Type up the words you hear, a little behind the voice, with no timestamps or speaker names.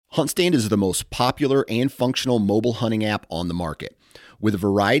HuntStand is the most popular and functional mobile hunting app on the market. With a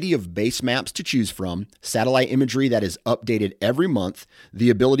variety of base maps to choose from, satellite imagery that is updated every month, the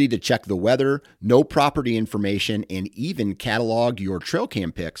ability to check the weather, know property information, and even catalog your trail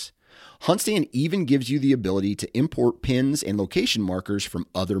cam pics, HuntStand even gives you the ability to import pins and location markers from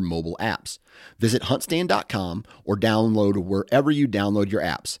other mobile apps. Visit huntstand.com or download wherever you download your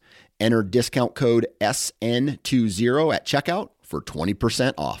apps. Enter discount code SN20 at checkout for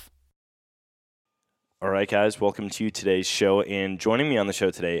 20% off. All right, guys, welcome to today's show. And joining me on the show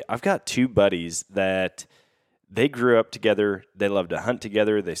today, I've got two buddies that they grew up together. They love to hunt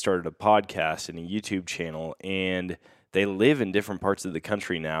together. They started a podcast and a YouTube channel, and they live in different parts of the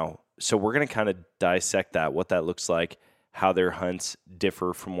country now. So we're going to kind of dissect that, what that looks like, how their hunts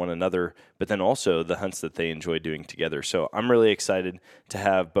differ from one another, but then also the hunts that they enjoy doing together. So I'm really excited to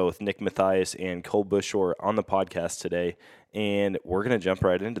have both Nick Matthias and Cole Bushore on the podcast today, and we're going to jump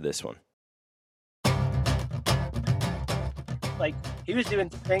right into this one. Like, he was doing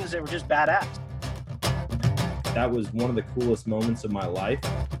things that were just badass. That was one of the coolest moments of my life.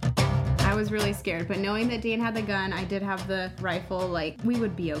 I was really scared, but knowing that Dan had the gun, I did have the rifle, like, we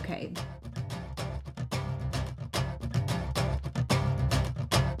would be okay.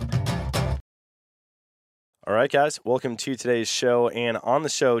 All right, guys, welcome to today's show. And on the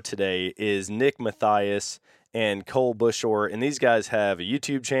show today is Nick Matthias and Cole Bushore. And these guys have a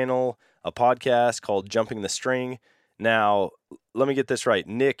YouTube channel, a podcast called Jumping the String. Now, let me get this right.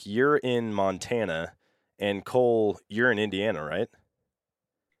 Nick, you're in Montana, and Cole, you're in Indiana, right?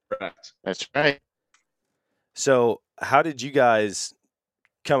 Correct. That's right. So how did you guys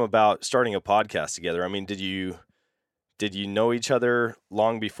come about starting a podcast together? I mean, did you know each other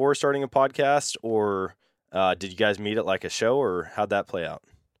long before starting a podcast, or did you guys meet at like a show, or how'd that play out?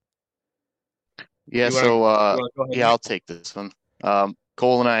 Yeah, I'll take this one.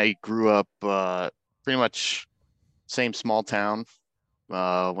 Cole and I grew up pretty much same small town,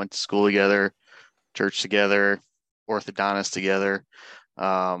 went to school together, church together, orthodontist together,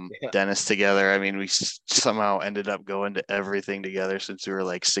 dentist together. I mean, we somehow ended up going to everything together since we were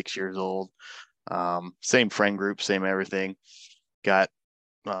like 6 years old. Same friend group, same everything.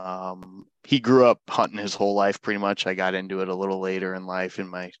 He grew up hunting his whole life pretty much. I got into it a little later in life in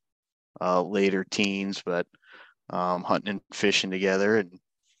my later teens, but hunting and fishing together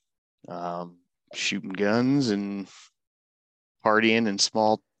and shooting guns and partying in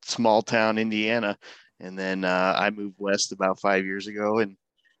small town Indiana. And then I moved west about 5 years ago, and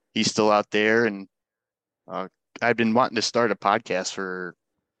he's still out there. And I've been wanting to start a podcast for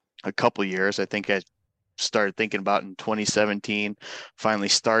a couple years. I think I started thinking about in 2017, finally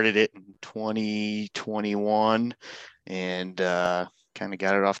started it in 2021, and kind of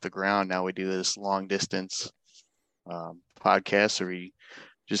got it off the ground. Now we do this long distance podcast where we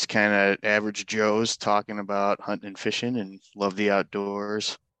just kind of average Joes talking about hunting and fishing and love the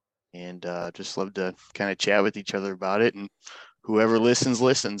outdoors, and just love to kind of chat with each other about it. And whoever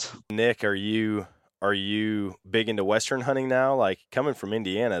listens. Nick, are you big into Western hunting now? Like, coming from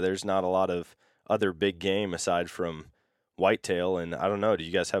Indiana, there's not a lot of other big game aside from whitetail. And I don't know, do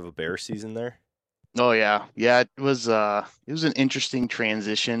you guys have a bear season there? Oh yeah. It was an interesting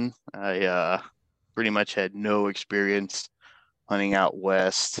transition. I pretty much had no experience hunting out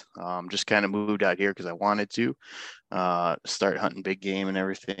west. Just kind of moved out here because I wanted to start hunting big game and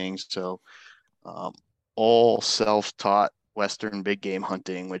everything. So all self-taught Western big game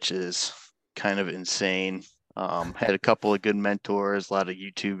hunting, which is kind of insane. Had a couple of good mentors, a lot of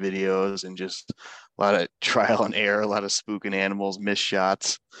YouTube videos, and just a lot of trial and error, a lot of spooking animals, missed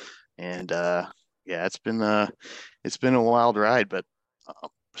shots. And it's been a wild ride, but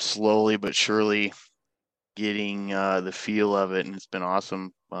slowly but surely getting the feel of it, and it's been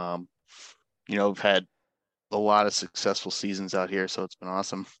awesome. I've had a lot of successful seasons out here, so it's been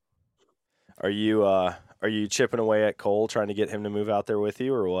awesome. Are you chipping away at Cole, trying to get him to move out there with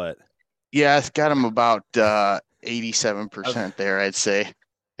you, or what? Yeah, I've got him about 87% there, I'd say.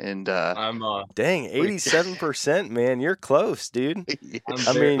 And I'm dang, 87%, man, you're close, dude. Yeah.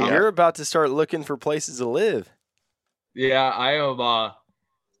 You're about to start looking for places to live. Yeah, I am.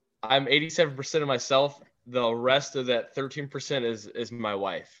 I'm 87% of myself. The rest of that 13% is my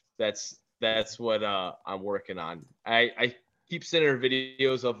wife. That's what I'm working on. I keep sending her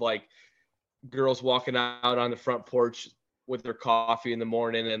videos of like girls walking out on the front porch with their coffee in the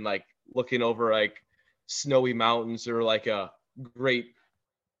morning and like looking over like snowy mountains or like a great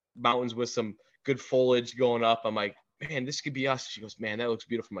mountains with some good foliage going up. I'm like, man, this could be us. She goes, man, that looks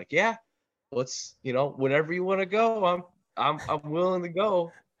beautiful. I'm like, yeah, let's, whenever you want to go, I'm willing to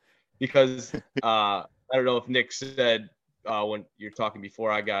go, because I don't know if Nick said when you're talking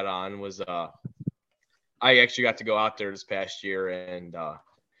before I got on was I actually got to go out there this past year, and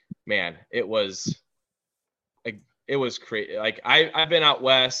man, it was crazy. Like I've been out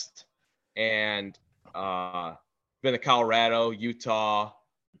west and been to Colorado, Utah.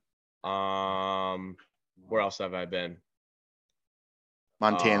 Where else have I been?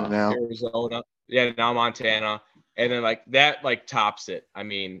 Montana now. Arizona. Yeah, now Montana. And then like that like tops it. I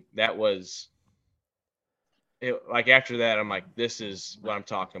mean, that was it, like after that, I'm like, this is what I'm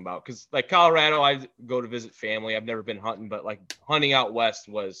talking about. Because like Colorado, I go to visit family. I've never been hunting, but like hunting out west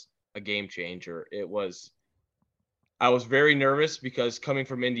was a game changer. I was very nervous because coming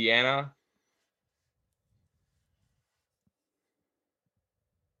from Indiana,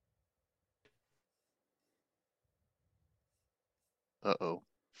 Uh-oh.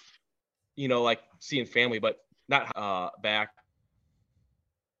 you know, like seeing family, but not back.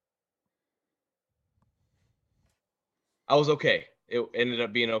 I was okay. It ended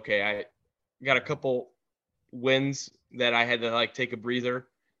up being okay. I got a couple wins that I had to like take a breather,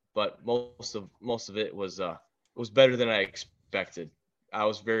 but most of it was better than I expected. I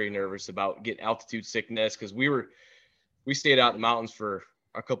was very nervous about getting altitude sickness because we stayed out in the mountains for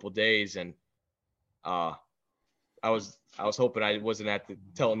a couple of days, and I was hoping I wasn't have to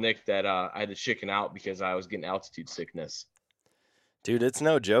tell Nick that I had to chicken out because I was getting altitude sickness. Dude, it's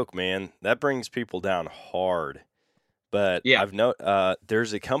no joke, man. That brings people down hard. But Yeah.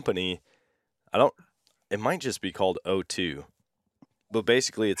 there's a company, it might just be called O2, but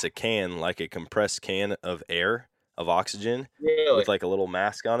basically it's a can, like a compressed can of air, of oxygen, Really? with like a little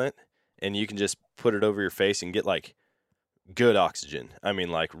mask on it, and you can just put it over your face and get like good oxygen. I mean,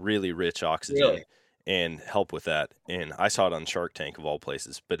 like really rich oxygen. Really? And help with that. And I saw it on Shark Tank of all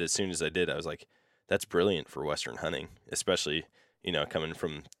places. But as soon as I did, I was like, that's brilliant for Western hunting, especially, coming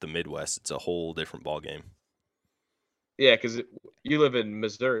from the Midwest. It's a whole different ballgame. Yeah, because you live in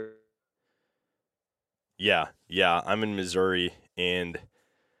Missouri. Yeah, I'm in Missouri, and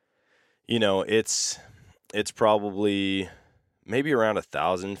it's probably maybe around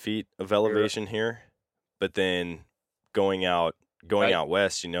 1,000 feet of elevation here. But then going out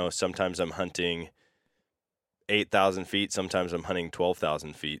west, sometimes I'm hunting 8,000 feet. Sometimes I'm hunting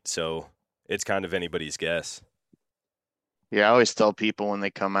 12,000 feet. So it's kind of anybody's guess. Yeah, I always tell people when they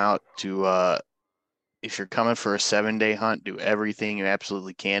come out to, if you're coming for a 7-day hunt, do everything you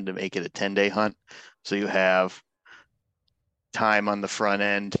absolutely can to make it a 10-day hunt. So you have time on the front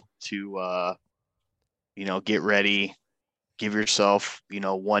end to, get ready, give yourself,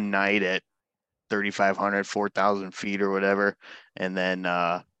 one night at 3,500, 4,000 feet or whatever, and then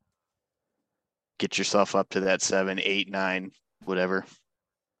get yourself up to that 7, 8, 9, whatever.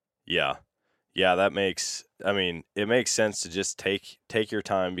 Yeah, it makes sense to just take your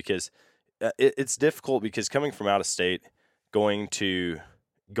time, because it's difficult, because coming from out of state, going to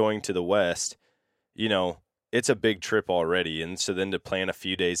the West, it's a big trip already. And so then to plan a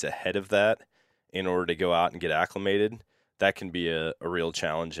few days ahead of that in order to go out and get acclimated, that can be a real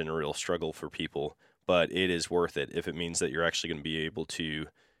challenge and a real struggle for people. But it is worth it if it means that you're actually going to be able to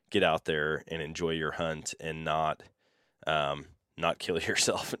get out there and enjoy your hunt and not kill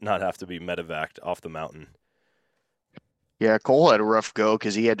yourself, not have to be medevaced off the mountain. Yeah, Cole had a rough go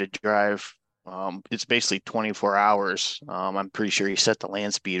because he had to drive. It's basically 24 hours. I'm pretty sure he set the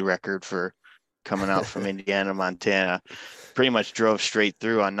land speed record for coming out from Indiana, Montana. Pretty much drove straight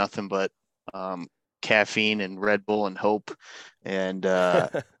through on nothing but caffeine and Red Bull and hope. And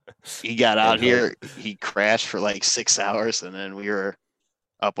he got out here. He crashed for like 6 hours, and then we were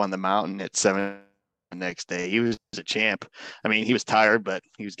up on the mountain at 7 the next day. He was a champ. I mean, he was tired, but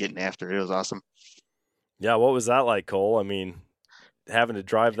he was getting after it. It was awesome. Yeah, what was that like, Cole? I mean, having to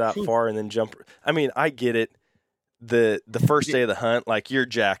drive that far and then jump. I mean, I get it. The first day of the hunt, like, you're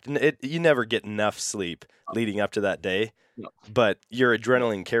jacked. You never get enough sleep leading up to that day, but your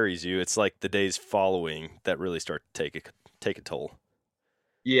adrenaline carries you. It's like the days following that really start to take a toll.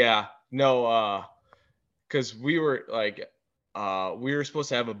 Yeah, no, because we were supposed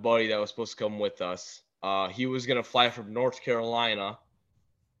to have a buddy that was supposed to come with us. He was gonna fly from North Carolina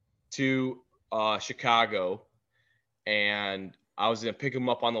to Chicago, and I was gonna pick him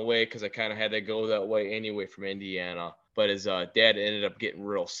up on the way because I kind of had to go that way anyway from Indiana. But his dad ended up getting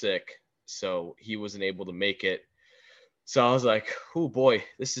real sick, so he wasn't able to make it. So I was like, "Oh boy,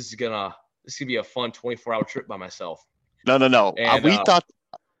 this is gonna be a fun 24-hour trip by myself." No. And, we thought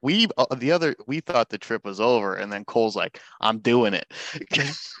we thought the trip was over, and then Cole's like, "I'm doing it."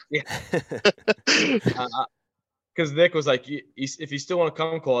 Because Nick was like, "If you still want to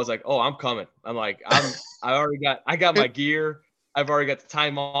come, Cole," I was like, "Oh, I'm coming." I'm like, I got my gear. I've already got the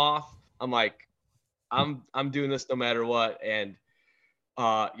time off. I'm like, I'm doing this no matter what. And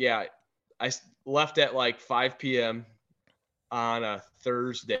yeah, I left at like 5 p.m. on a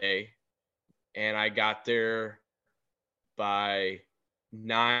Thursday, and I got there by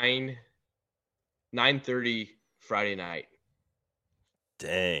 9:30 Friday night.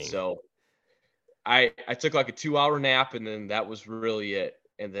 Dang. So I took like a 2-hour nap, and then that was really it.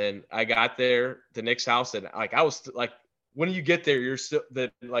 And then I got there to Nick's house, and like I was like, when you get there, you're still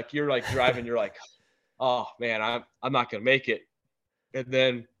you're like driving, you're like, oh man, I'm not gonna make it. And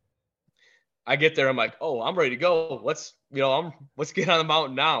then I get there, I'm like, oh, I'm ready to go. Let's get on the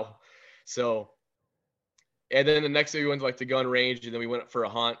mountain now. So, and then the next day we went to like the gun range, and then we went for a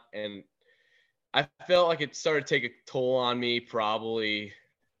hunt, and I felt like it started to take a toll on me probably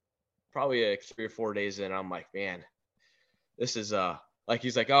like 3 or 4 days in. I'm like, man, this is like,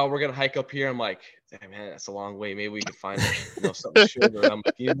 he's like, oh, we're gonna hike up here. I'm like, damn, man, that's a long way. Maybe we could find something shorter. I'm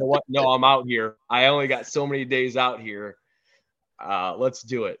like, you know what? No, I'm out here. I only got so many days out here. Let's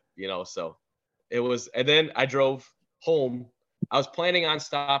do it. So it was, and then I drove home. I was planning on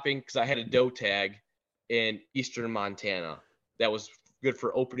stopping because I had a doe tag in eastern Montana that was good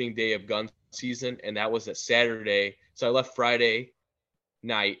for opening day of gun season, and that was a Saturday. So I left Friday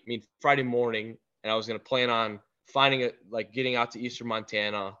morning, and I was going to plan on finding it, like getting out to eastern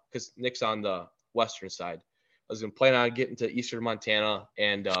Montana, because Nick's on the western side. I was going to plan on getting to eastern Montana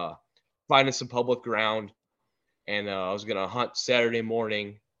and finding some public ground, and I was going to hunt Saturday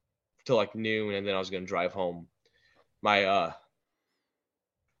morning till like noon, and then I was going to drive home. On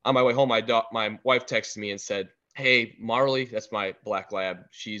my way home, my wife texted me and said, hey, Marley, that's my black lab,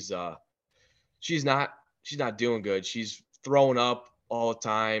 she's not doing good. She's throwing up all the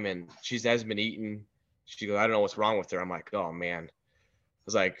time, and she hasn't been eating. She goes, I don't know what's wrong with her. I'm like, oh man. I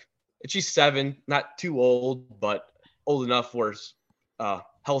was like, and she's 7, not too old, but old enough where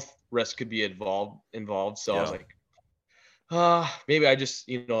health risk could be involved. So I was like, maybe I just,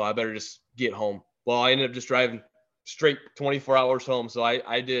 I better just get home. Well, I ended up just driving straight 24 hours home. So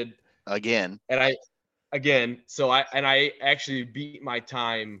I did again. So I actually beat my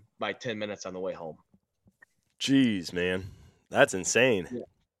time by 10 minutes on the way home. Jeez, man. That's insane. Yeah.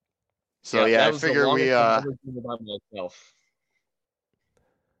 So I figure we by myself.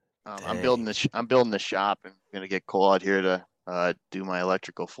 I'm building the shop, and I'm gonna get Cole out here to do my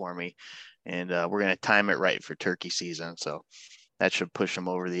electrical for me, and we're gonna time it right for turkey season. So that should push him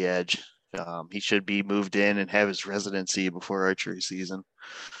over the edge. He should be moved in and have his residency before archery season.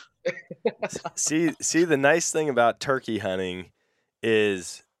 See, the nice thing about turkey hunting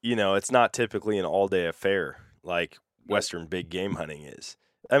is, it's not typically an all-day affair like Western big game hunting is.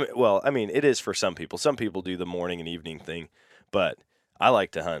 I mean, it is for some people. Some people do the morning and evening thing, but I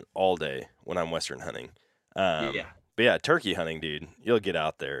like to hunt all day when I'm Western hunting. But yeah, turkey hunting, dude, you'll get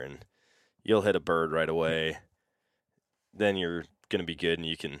out there and you'll hit a bird right away. Then you're going to be good, and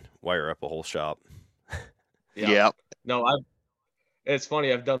you can wire up a whole shop. Yeah. No, it's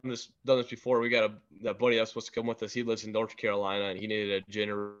funny. I've done this before. We got a buddy that was supposed to come with us. He lives in North Carolina, and he needed a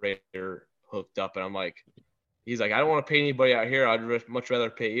generator hooked up. And he's like, I don't want to pay anybody out here. I'd much rather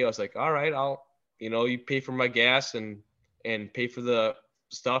pay you. I was like, all right, you pay for my gas and pay for the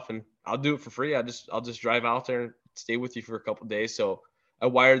stuff, and I'll do it for free. I'll just drive out there and stay with you for a couple of days. So I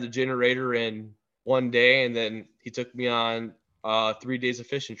wired the generator in one day, and then he took me on 3 days of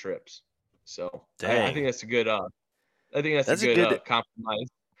fishing trips. So I think that's a good. I think that's a good compromise.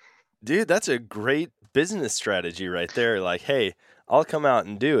 Dude, that's a great business strategy right there. Like, hey, I'll come out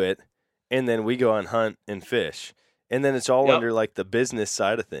and do it, and then we go and hunt and fish, and then it's all under like the business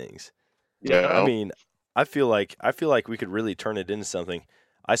side of things. Yeah, I mean, I feel like we could really turn it into something.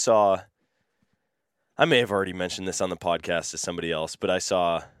 I may have already mentioned this on the podcast to somebody else, but I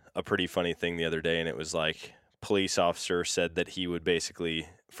saw a pretty funny thing the other day, and it was like, police officer said that he would basically,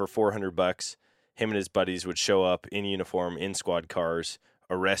 for $400, him and his buddies would show up in uniform in squad cars,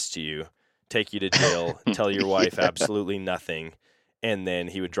 arrest you, take you to jail, tell your wife absolutely nothing, and then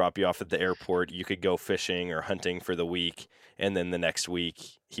he would drop you off at the airport. You could go fishing or hunting for the week, and then the next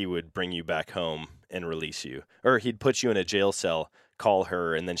week he would bring you back home and release you. Or he'd put you in a jail cell, call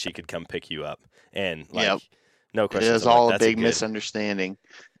her, and then she could come pick you up. And no question. It is all a big misunderstanding.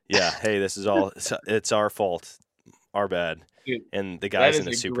 Yeah, hey, this is all, it's our fault, our bad. Dude, and the guy's in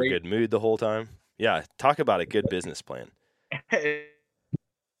a super good mood the whole time. Yeah, talk about a good business plan.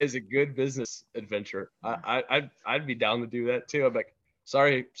 It's a good business adventure. I'd be down to do that too. I'm like,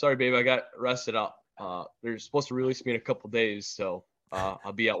 sorry, babe, I got arrested out. They're supposed to release me in a couple days, so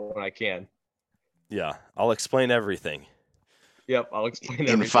I'll be out when I can. Yeah, I'll explain everything. Yep, I'll explain in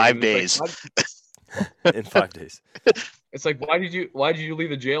everything. 5 days. In 5 days. it's like, why did you leave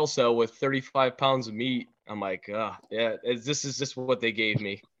the jail cell with 35 pounds of meat? I'm like, yeah, this is just what they gave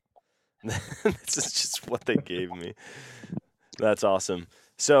me. This is just what they gave me. That's awesome.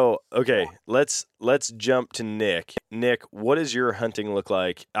 So, okay, let's jump to Nick. Nick, what does your hunting look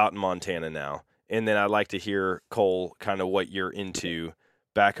like out in Montana now? And then I'd like to hear, Cole, kind of what you're into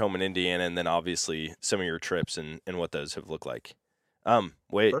back home in Indiana, and then obviously some of your trips and what those have looked like.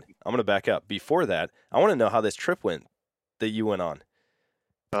 Wait, Perfect. I'm going to back up. Before that, I want to know how this trip went that you went on.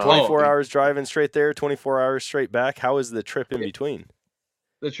 24 hours driving straight there, 24 hours straight back. How was the trip in between?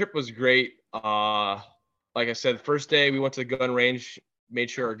 The trip was great. Like I said, the first day we went to the gun range, made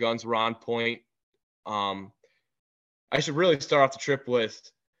sure our guns were on point. I should really start off the trip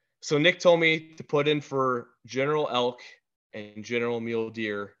with, so Nick told me to put in for general elk and general mule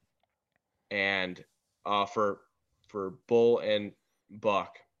deer, and for bull and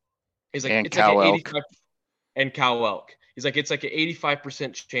buck. He's like, And it's cow like an elk. 85 and cow elk. He's like, it's like an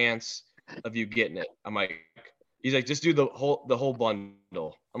 85% chance of you getting it. I'm like, he's like, just do the whole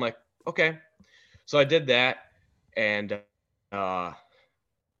bundle. I'm like, okay. So I did that, and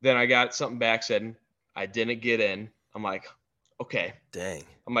then I got something back said I didn't get in. I'm like, okay. Dang.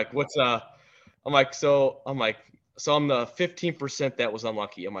 I'm like, so I'm the 15% that was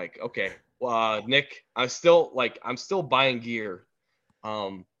unlucky. I'm like, okay. Nick, I'm still buying gear.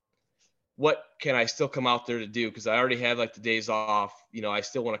 What can I still come out there to do? Because I already had like the days off. I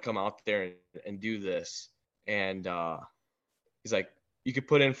still want to come out there and do this. And he's like, you could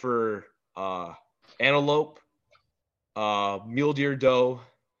put in for antelope, mule deer doe,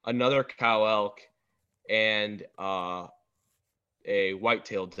 another cow elk, and a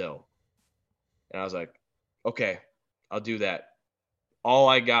white-tailed doe. And I was like, okay, I'll do that. All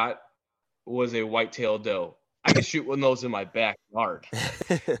I got was a white-tailed doe. I could shoot one of those in my backyard.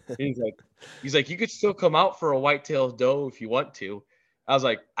 He's like, you could still come out for a white-tailed doe if you want to. I was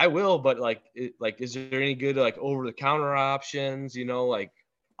like, I will, but is there any good like over-the-counter options?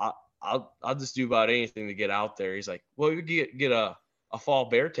 I'll just do about anything to get out there. He's like, well, you could get a fall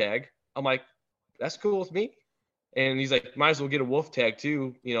bear tag. I'm like, that's cool with me. And he's like, might as well get a wolf tag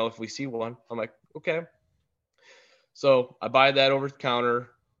too, if we see one. I'm like, okay. So I buy that over the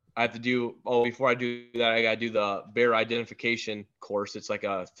counter. I have to do, before I do that, I got to do the bear identification course. It's like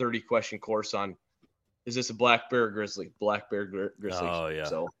a 30-question course on, is this a black bear or grizzly? Black bear, grizzly. Oh, yeah.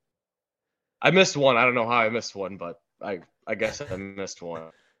 So I missed one. I don't know how I missed one, but I guess I missed one.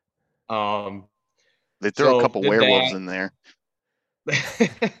 They throw a couple werewolves in there.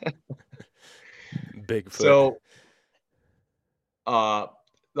 Bigfoot. So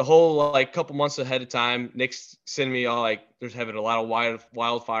the whole couple months ahead of time, Nick's sending me all there's having a lot of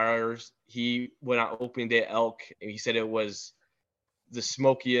wildfires. He went out opening day at elk, and he said it was the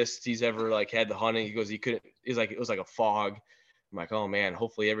smokiest he's ever had the hunting. He goes, it was like a fog. I'm like, oh man,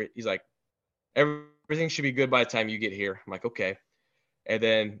 hopefully he's like, everything should be good by the time you get here. I'm like, okay. And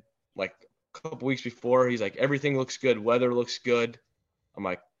then a couple weeks before, he's like, everything looks good. Weather looks good. I'm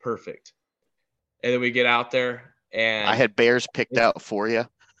like, perfect. And then we get out there, and I had bears picked out for you.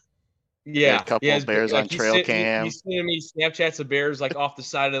 Yeah, a couple of bears on trail cam. He's sending me Snapchats of bears off the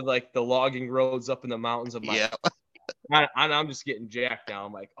side of the logging roads up in the mountains. I'm like, I'm just getting jacked now.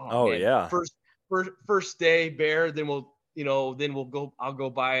 I'm like, oh man, yeah. First day bear, then we'll go. I'll go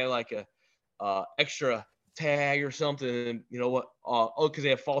buy a extra tag or something. And you know what? Because they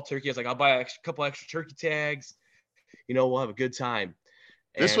have fall turkey. I was like, I'll buy a couple extra turkey tags. We'll have a good time.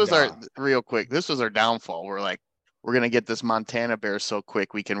 This was our real quick. This was our downfall. We're like, we're going to get this Montana bear so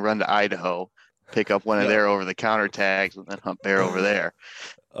quick we can run to Idaho, pick up one of their over-the-counter tags, and then hunt bear over there.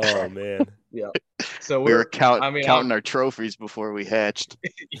 Oh, man. Yeah. So we were counting our trophies before we hatched.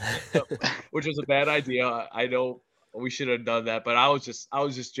 Which was a bad idea. I know we should have done that, but I was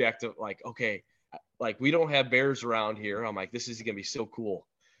just jacked up. Okay, we don't have bears around here. I'm like, this is going to be so cool.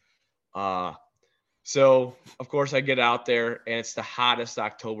 So of course I get out there, and it's the hottest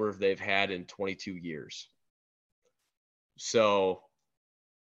October they've had in 22 years. So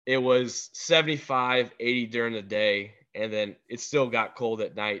it was 75, 80 during the day, and then it still got cold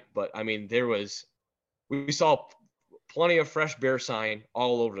at night. But I mean, we saw plenty of fresh bear sign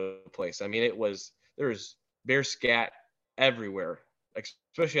all over the place. I mean, there was bear scat everywhere,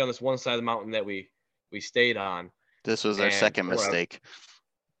 especially on this one side of the mountain that we stayed on. This was our second mistake.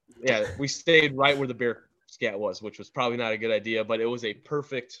 Yeah, we stayed right where the bear scat was, which was probably not a good idea, but it was a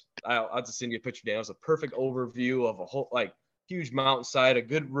perfect, I'll just send you a picture, Dan. It was a perfect overview of a whole, huge mountainside, a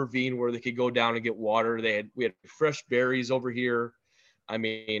good ravine where they could go down and get water. We had fresh berries over here. I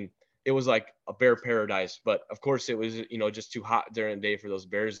mean, it was like a bear paradise, but of course it was, just too hot during the day for those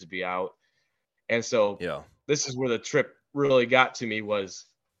bears to be out. And so this is where the trip really got to me was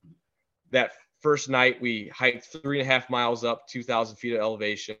that first night we hiked 3.5 miles up, 2,000 feet of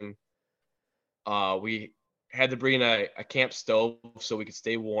elevation. We had to bring a camp stove so we could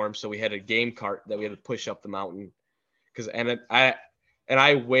stay warm. So we had a game cart that we had to push up the mountain. I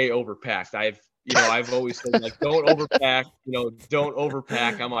way overpacked. I've always said, like, don't overpack, don't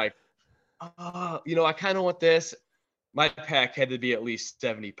overpack. I'm like, I kind of want this. My pack had to be at least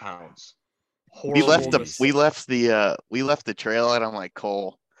 70 pounds. We left the trail and I'm like,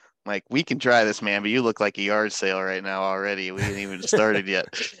 Cole, like, we can try this, man, but you look like a yard sale right now already. We ain't even started yet.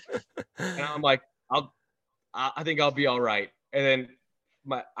 And I'm like, I think I'll be all right. And then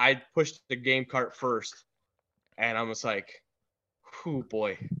I pushed the game cart first, and I was like, "Oh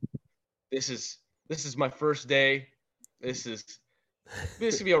boy, this is my first day. This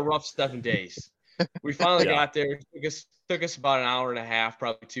could be a rough 7 days." We finally got there. Took us about an hour and a half,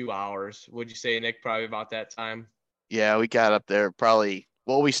 probably 2 hours. Would you say, Nick? Probably about that time. Yeah, we got up there probably.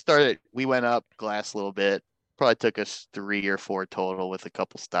 Well, we went up Glass a little bit. Probably took us 3 or 4 total with a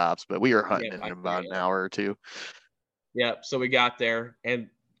couple stops, but we were hunting in about an hour or two. Yeah, so we got there, and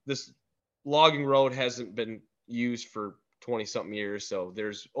this logging road hasn't been used for 20-something years, so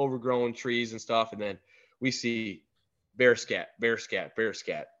there's overgrown trees and stuff, and then we see bear scat, and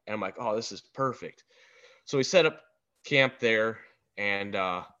I'm like, oh, this is perfect. So we set up camp there, and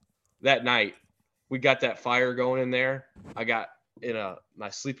that night we got that fire going in there. I got in my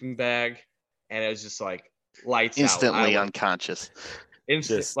sleeping bag, and it was just like lights instantly out. Unconscious. As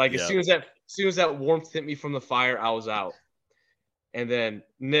soon as that warmth hit me from the fire, I was out. And then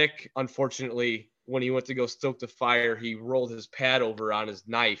Nick, unfortunately, when he went to go stoke the fire, he rolled his pad over on his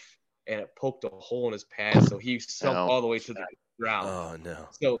knife, and it poked a hole in his pad, so he sunk all the way to the ground. Oh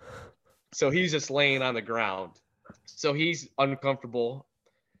no! So he's just laying on the ground. So he's uncomfortable,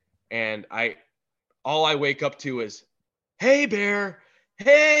 and all I wake up to is, "Hey bear,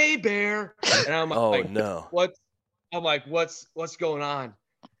 hey bear," and I'm like, no! What? I'm like, what's going on?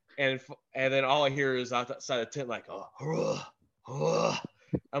 And then all I hear is outside the tent, like,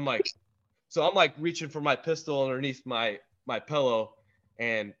 I'm like reaching for my pistol underneath my pillow,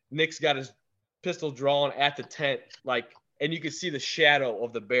 and Nick's got his pistol drawn at the tent, like, and you can see the shadow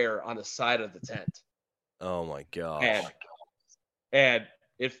of the bear on the side of the tent. Oh my gosh! And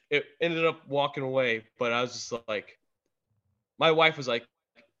it ended up walking away, but I was just like, my wife was like,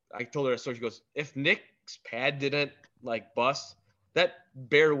 I told her a story. She goes, if Nick's pad didn't like bust, that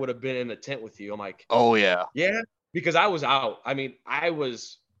bear would have been in the tent with you. I'm like, oh yeah, because I was out. I mean, I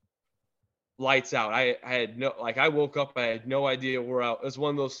was lights out. I had I woke up, I had no idea where it was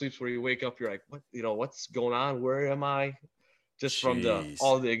one of those sleeps where you wake up, you're like, what, what's going on? Where am I? Just from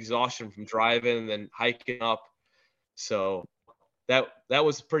all the exhaustion from driving and then hiking up. So that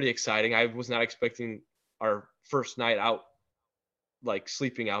was pretty exciting. I was not expecting our first night out, like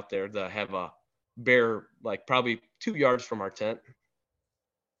sleeping out there, to have a bear like probably 2 yards from our tent.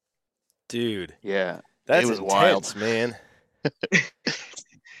 Dude, yeah, that was intense, wild, man.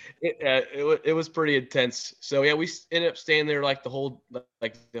 It was pretty intense. So yeah, we ended up staying there like the whole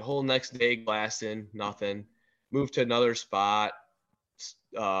next day, glassing, nothing. Moved to another spot.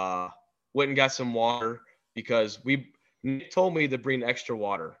 Went and got some water because Nick told me to bring extra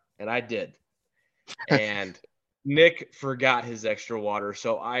water, and I did. And Nick forgot his extra water,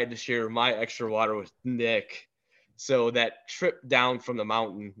 so I had to share my extra water with Nick. So that trip down from the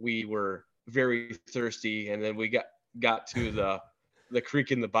mountain, we were very thirsty, and then we got to the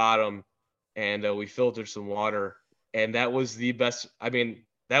creek in the bottom, and we filtered some water, and that was the best. I mean,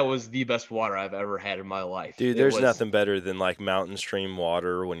 that was the best water I've ever had in my life. Dude, there's nothing better than like mountain stream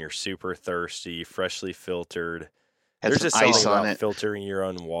water when you're super thirsty, freshly filtered. There's just ice on it. Filtering your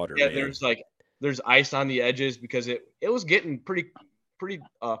own water. Yeah, man. there's ice on the edges because it was getting pretty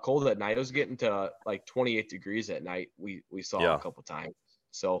cold at night. It was getting to like 28 degrees at night. We saw a couple times,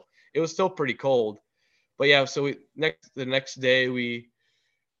 so it was still pretty cold. But yeah, so the next day we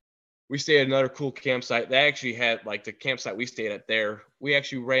stayed at another cool campsite. They actually had, like, the campsite we stayed at there. We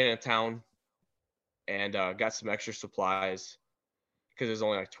actually ran in town and got some extra supplies because it was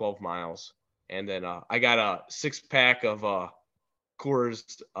only like 12 miles. And then I got a 6-pack of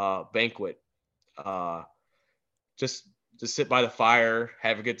Coors Banquet, just to sit by the fire,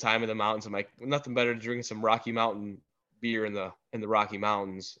 have a good time in the mountains. I'm like, nothing better than drinking some Rocky Mountain beer in the Rocky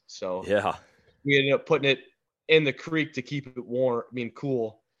Mountains. So yeah, we ended up putting it in the creek to keep it warm,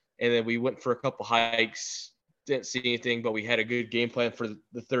 cool. And then we went for a couple hikes, didn't see anything, but we had a good game plan for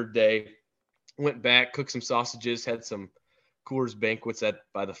the third day. Went back, cooked some sausages, had some Coors Banquets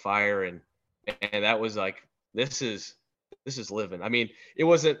by the fire, and that was like, this is living. I mean, it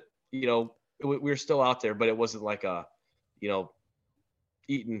wasn't, we were still out there, but it wasn't like a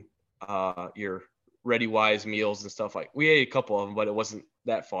eating your Ready Wise meals and stuff. Like we ate a couple of them, but it wasn't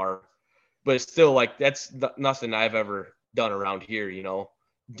that far. But it's still like that's nothing I've ever done around here.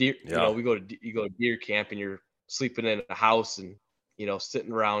 Deer. Yeah. You go to deer camp and you're sleeping in a house and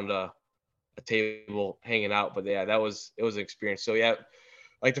sitting around a table hanging out. But yeah, it was an experience. So yeah,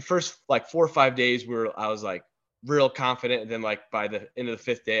 like the first like 4 or 5 days I was like real confident, and then like by the end of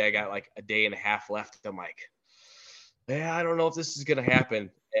the 5th day, I got like a day and a half left. I'm like, yeah, I don't know if this is gonna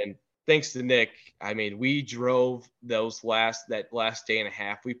happen. And thanks to Nick, I mean, we drove that last day and a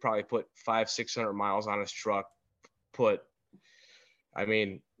half. We probably put 500-600 miles on his truck.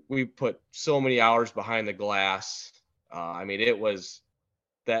 We put so many hours behind the glass. It was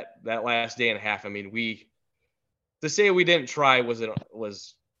that last day and a half. I mean, to say we didn't try we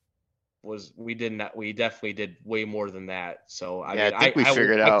definitely did way more than that. So I think we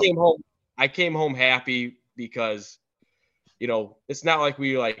figured out. I came home happy because, it's not like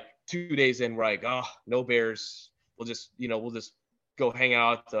we like 2 days in, we're like, oh, no bears. We'll just go hang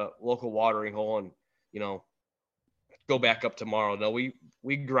out at the local watering hole and, go back up tomorrow. No,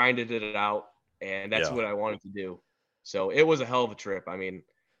 we grinded it out, and that's what I wanted to do. So it was a hell of a trip. I mean,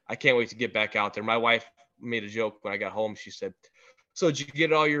 I can't wait to get back out there. My wife made a joke when I got home. She said, so did you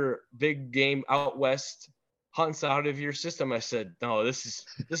get all your big game out west hunts out of your system? I said, no, this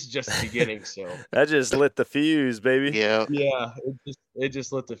is just the beginning. So that just lit the fuse, baby. Yeah. Yeah. It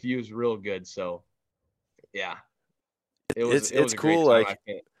just lit the fuse real good. So yeah, it's cool. Like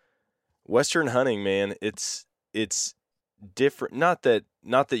Western hunting, man, it's different. Not that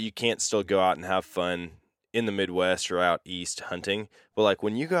you can't still go out and have fun in the Midwest or out east hunting, but like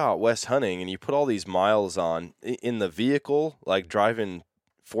when you go out west hunting and you put all these miles on in the vehicle, like driving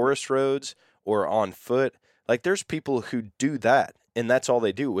forest roads or on foot, like there's people who do that and that's all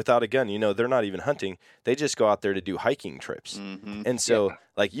they do without a gun. They're not even hunting. They just go out there to do hiking trips. Mm-hmm. And so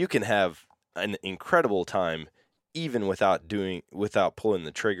like you can have an incredible time even without pulling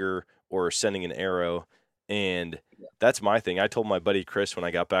the trigger or sending an arrow. And that's my thing. I told my buddy Chris when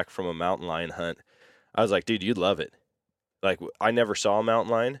I got back from a mountain lion hunt, I was like, dude, you'd love it. Like, I never saw a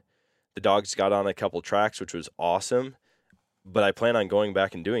mountain lion. The dogs got on a couple tracks, which was awesome, but I plan on going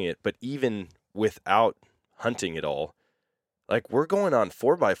back and doing it. But even without hunting at all, like we're going on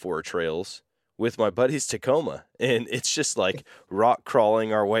 4x4 trails with my buddy's Tacoma, and it's just like rock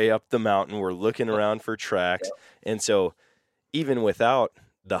crawling our way up the mountain. We're looking around for tracks. And so even without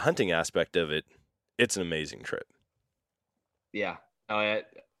the hunting aspect of it, it's an amazing trip. Yeah. I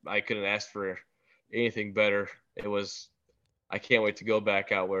couldn't ask for anything better. I can't wait to go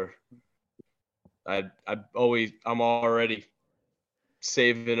back out where I'm already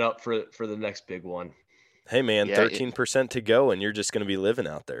saving up for the next big one. Hey man, 13% to go and you're just going to be living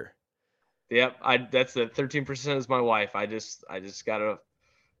out there. Yep. That's the 13% is my wife. I just gotta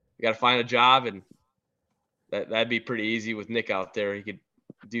find a job, and that'd be pretty easy with Nick out there. He could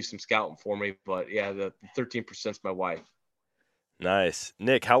do some scouting for me, but yeah, the 13% is my wife. Nice.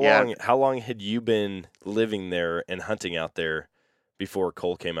 Nick, how long had you been living there and hunting out there before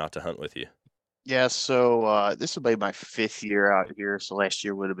Cole came out to hunt with you? Yeah, so this will be my 5th year out here. So last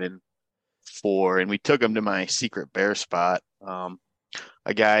year would have been 4, and we took him to my secret bear spot.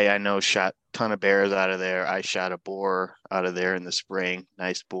 A guy I know shot a ton of bears out of there. I shot a boar out of there in the spring,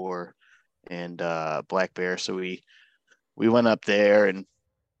 nice boar, and black bear. So we went up there, and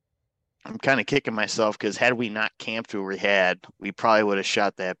I'm kind of kicking myself because had we not camped where we had, we probably would have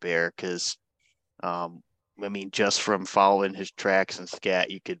shot that bear because, just from following his tracks and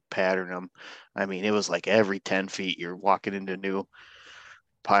scat, you could pattern him. It was like every 10 feet you're walking into a new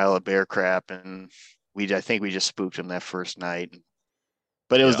pile of bear crap, and I think we just spooked him that first night.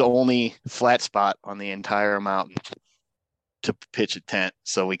 But it was the only flat spot on the entire mountain to pitch a tent,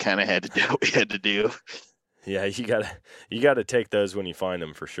 so we kind of had to do what we had to do. Yeah, you gotta take those when you find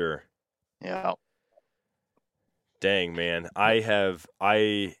them for sure. Yeah. Dang, man. I've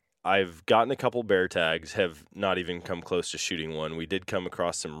gotten a couple bear tags, have not even come close to shooting one. We did come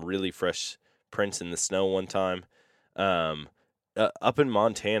across some really fresh prints in the snow one time. Up in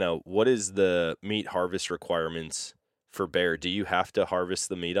Montana, what is the meat harvest requirements for bear? Do you have to harvest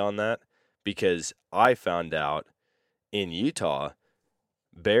the meat on that? Because I found out in Utah,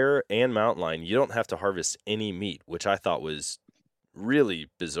 bear and mountain lion, you don't have to harvest any meat, which I thought was really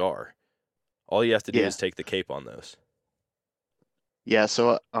bizarre. All you have to do is take the cape on those. Yeah,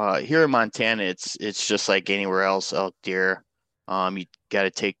 so here in Montana, it's just like anywhere else elk deer. You got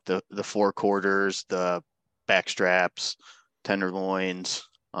to take the 4 quarters, the back straps, tenderloins.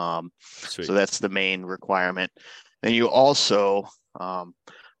 So that's the main requirement. Then you also,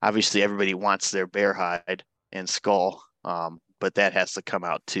 obviously, everybody wants their bear hide and skull. but that has to come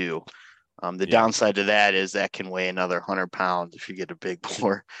out too. The Yeah. downside to that is that can weigh another 100 pounds if you get a big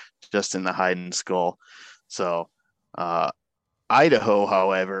boar just in the hide and skull. So, Idaho,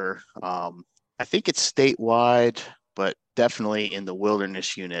 however, I think it's statewide, but definitely in the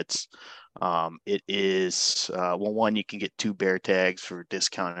wilderness units. It is, one, you can get 2 bear tags for a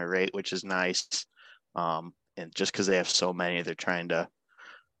discounted rate, which is nice. And just because they have so many, they're trying to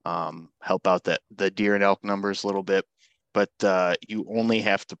help out the deer and elk numbers a little bit. But you only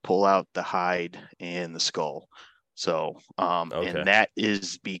have to pull out the hide and the skull. So, Okay. and that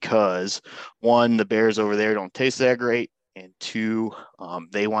is because, one, the bears over there don't taste that great. And 2,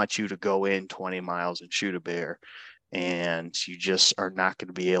 they want you to go in 20 miles and shoot a bear. And you just are not going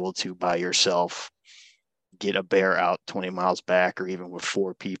to be able to, by yourself, get a bear out 20 miles back or even with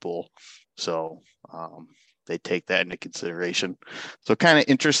 4 people. So they take that into consideration. So kind of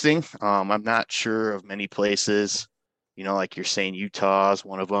interesting. I'm not sure of many places, like you're saying, Utah is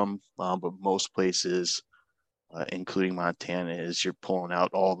one of them, but most places, including Montana, is you're pulling out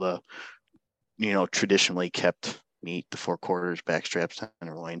all the, traditionally kept meat, the 4 quarters, backstraps,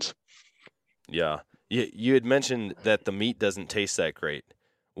 tenderloins. Yeah. You had mentioned that the meat doesn't taste that great.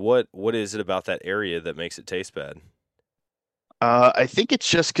 What is it about that area that makes it taste bad? I think it's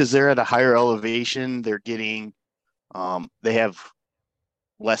just because they're at a higher elevation. They're getting, they have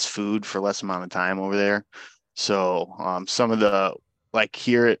less food for less amount of time over there. So some of the, like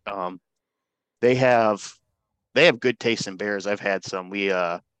here, they have good tasting bears. I've had some. We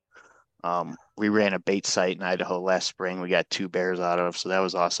ran a bait site in Idaho last spring. We got 2 bears out of, so that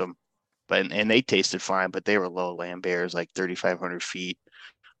was awesome. But and they tasted fine, but they were low land bears, like 3,500 feet,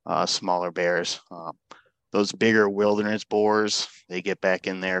 smaller bears. Those bigger wilderness boars, they get back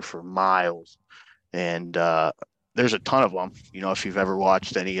in there for miles, and there's a ton of them. If you've ever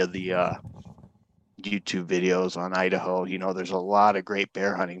watched any of the YouTube videos on Idaho, there's a lot of great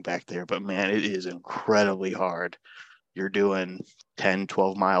bear hunting back there. But man, it is incredibly hard. You're doing 10,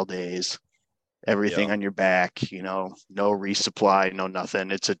 12-mile days, everything on your back, no resupply, no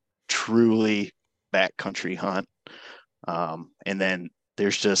nothing. It's a truly backcountry hunt. And then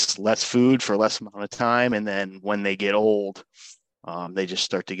there's just less food for less amount of time. And then when they get old, they just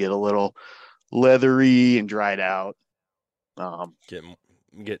start to get a little leathery and dried out.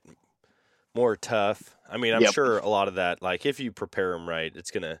 Get more tough. I mean, I'm Yep. sure a lot of that, like if you prepare them right,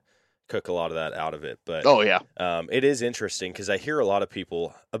 it's going to cook a lot of that out of it. But Oh yeah. it is interesting because I hear a lot of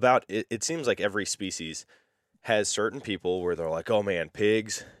people about it. It seems like every species has certain people where they're like, oh man,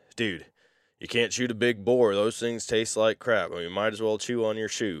 pigs, dude, you can't shoot a big boar. Those things taste like crap. I mean, you might as well chew on your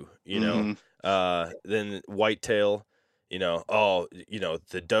shoe, Mhm. Then whitetail,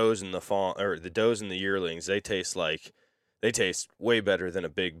 the does and the fawn, or the does and the yearlings, they taste way better than a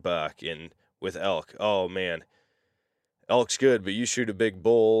big buck. And with elk, oh man, elk's good, but you shoot a big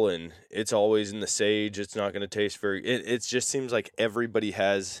bull and it's always in the sage. It's not going to taste it just seems like everybody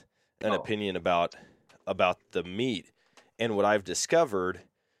has an opinion about the meat. And what I've discovered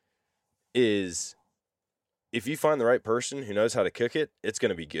is if you find the right person who knows how to cook it, it's going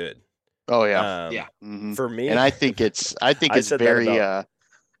to be good. Oh yeah. Yeah. Mhm. For me, And I think it's I said that very about-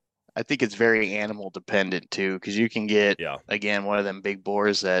 I think it's very animal dependent too, because you can get, yeah, again, one of them big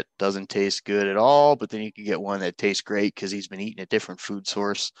boars that doesn't taste good at all, but then you can get one that tastes great because he's been eating a different food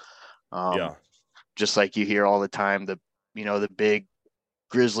source. yeah, Just like you hear all the time, the big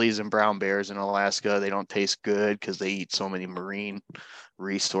grizzlies and brown bears in Alaska, they don't taste good because they eat so many marine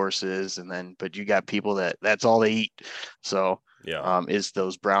resources. And then, but you got people that's all they eat. So yeah. is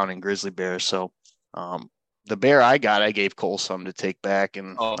those brown and grizzly bears. So the bear I gave Cole some to take back,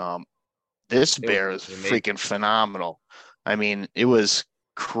 and this bear is freaking phenomenal. I mean, it was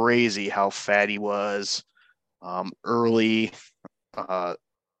crazy how fat he was. Early, I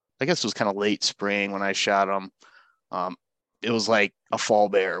guess it was kind of late spring when I shot him. It was like a fall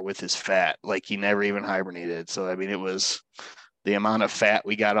bear with his fat, like he never even hibernated. So I mean, it was, the amount of fat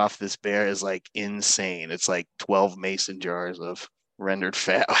we got off this bear is like insane. It's like 12 mason jars of rendered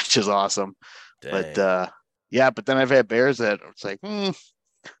fat, which is awesome. Dang. But but then I've had bears that it's like,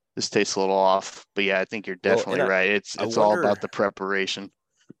 this tastes a little off. But yeah, I think you're definitely right. It's all about the preparation.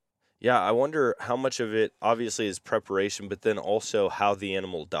 Yeah, I wonder how much of it obviously is preparation, but then also how the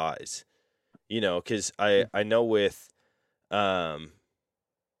animal dies. Because I know with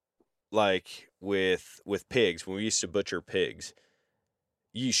like with pigs, when we used to butcher pigs,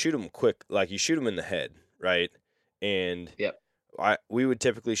 you shoot them quick, like you shoot them in the head, right? And we would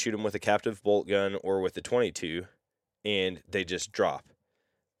typically shoot them with a captive bolt gun or with a 22, and they just drop.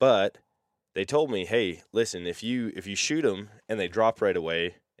 But they told me, hey, listen, if you shoot them and they drop right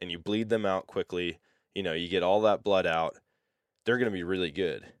away and you bleed them out quickly, you get all that blood out, they're going to be really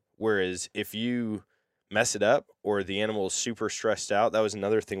good. Whereas if you mess it up or the animal is super stressed out, that was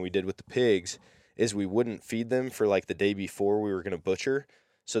another thing we did with the pigs, is we wouldn't feed them for like the day before we were going to butcher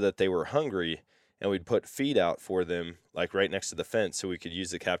so that they were hungry, and we'd put feed out for them like right next to the fence so we could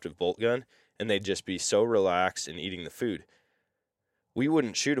use the captive bolt gun, and they'd just be so relaxed and eating the food. We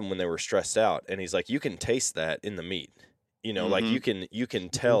wouldn't shoot them when they were stressed out. And he's like, you can taste that in the meat. You know, like you can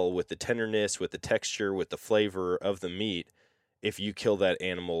tell with the tenderness, with the texture, with the flavor of the meat, if you kill that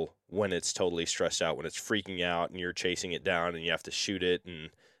animal when it's totally stressed out, when it's freaking out and you're chasing it down and you have to shoot it, and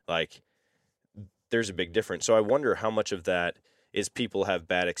like there's a big difference. So I wonder how much of that is people have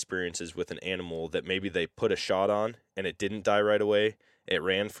bad experiences with an animal that maybe they put a shot on and it didn't die right away. It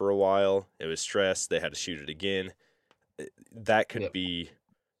ran for a while. It was stressed. They had to shoot it again. That could be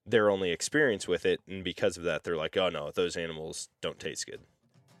their only experience with it. And because of that, they're like, oh no, those animals don't taste good.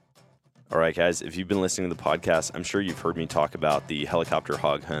 All right, guys, if you've been listening to the podcast, I'm sure you've heard me talk about the helicopter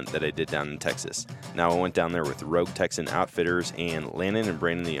hog hunt that I did down in Texas. Now, I went down there with Rogue Texan Outfitters, and Landon and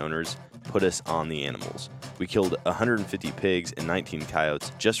Brandon, the owners, put us on the animals. We killed 150 pigs and 19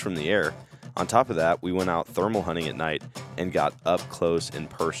 coyotes just from the air. On top of that, we went out thermal hunting at night and got up close and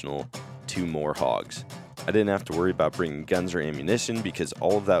personal to more hogs. I didn't have to worry about bringing guns or ammunition because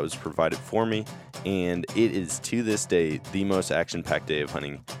all of that was provided for me, and it is to this day the most action-packed day of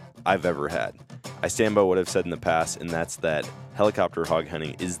hunting I've ever had. I stand by what I've said in the past, and that's that helicopter hog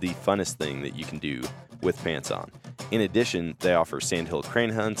hunting is the funnest thing that you can do with pants on. In addition, they offer sandhill crane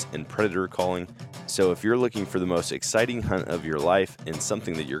hunts and predator calling, so if you're looking for the most exciting hunt of your life and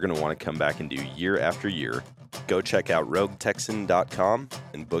something that you're going to want to come back and do year after year, go check out roguetexan.com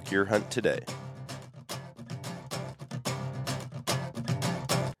and book your hunt today.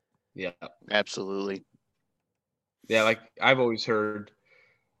 Yeah, Absolutely. yeah. Like I've always heard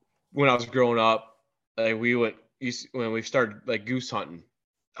when I was growing up, like when we started like goose hunting.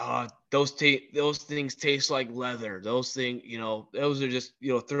 Those things taste like leather. Those things, those are just,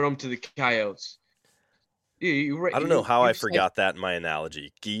 throw them to the coyotes. I don't know how I forgot that in my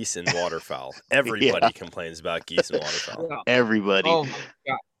analogy. Geese and waterfowl. Everybody complains about geese and waterfowl. Everybody. Oh my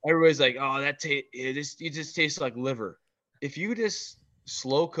God. Everybody's like, oh, it just tastes like liver. If you just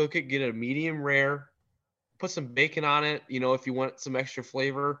slow cook it, get a medium rare, put some bacon on it, if you want some extra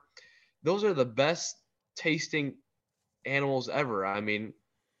flavor, those are the best tasting animals ever. I mean,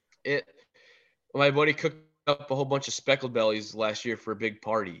 my buddy cooked up a whole bunch of speckled bellies last year for a big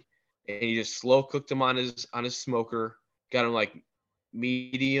party, and he just slow cooked them on his smoker, got them like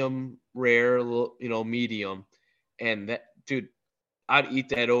medium rare, medium, and that, dude, I'd eat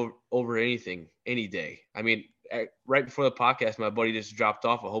that over anything any day. I mean, right before the podcast, my buddy just dropped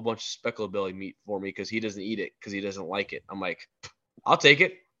off a whole bunch of speckled belly meat for me because he doesn't eat it because he doesn't like it. I'm like, I'll take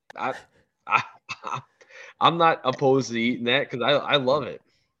it. I'm not opposed to eating that because I love it.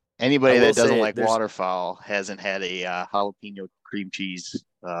 Anybody that doesn't like waterfowl hasn't had a jalapeno cream cheese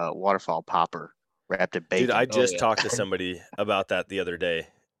waterfowl popper wrapped in bacon. Dude, I just talked to somebody about that the other day.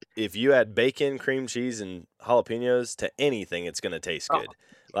 If you add bacon, cream cheese, and jalapenos to anything, it's going to taste good.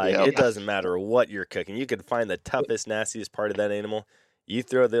 It doesn't matter what you're cooking. You could find the toughest, nastiest part of that animal. You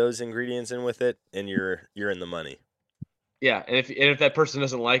throw those ingredients in with it, and you're in the money. Yeah, and if that person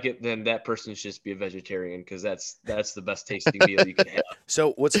doesn't like it, then that person should just be a vegetarian because that's the best tasting meal you can have.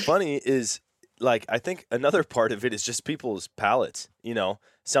 So what's funny is, like, I think another part of it is just people's palates.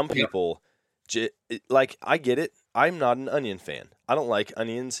 Some people, I get it. I'm not an onion fan. I don't like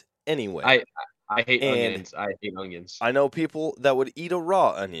onions anyway. I hate onions. I hate onions. I know people that would eat a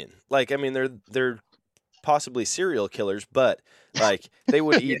raw onion. They're possibly serial killers, but they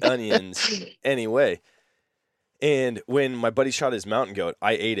would eat onions anyway. And when my buddy shot his mountain goat,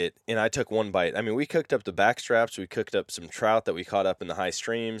 I ate it, and I took one bite. I mean, we cooked up the back straps. We cooked up some trout that we caught up in the high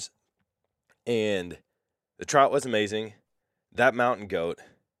streams, and the trout was amazing. That mountain goat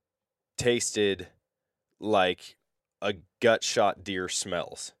tasted like a gut-shot deer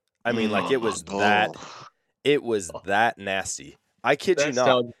smells. I mean, it was that nasty. I kid you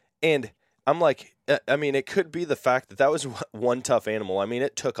not. And I'm like, I mean, it could be the fact that was one tough animal. I mean,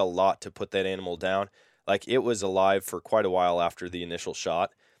 it took a lot to put that animal down. It was alive for quite a while after the initial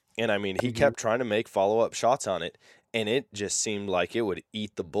shot. And I mean, he kept trying to make follow-up shots on it, and it just seemed like it would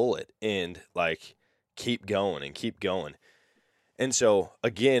eat the bullet and keep going and keep going. And so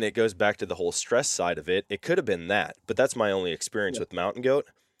again, it goes back to the whole stress side of it. It could have been that, but that's my only experience with mountain goat.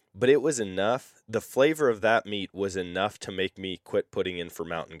 But it was enough. The flavor of that meat was enough to make me quit putting in for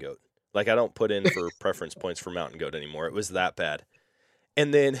mountain goat. I don't put in for preference points for mountain goat anymore. It was that bad.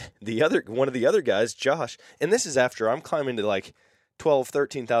 And then one of the other guys, Josh, and this is after I'm climbing to 12,000,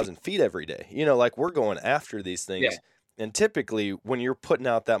 13,000 feet every day. We're going after these things. Yeah. And typically when you're putting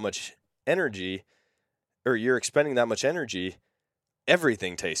out that much energy or you're expending that much energy,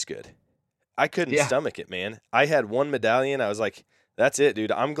 everything tastes good. I couldn't stomach it, man. I had one medallion. I was like, that's it,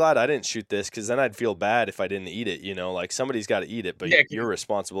 dude. I'm glad I didn't shoot this because then I'd feel bad if I didn't eat it. You know, like somebody's got to eat it, but you're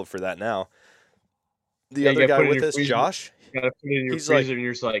responsible for that now. The other guy with us, Josh, you got to put it in your freezer and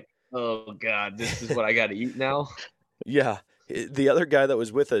you're just like, oh, God, this is what I got to eat now? Yeah. The other guy that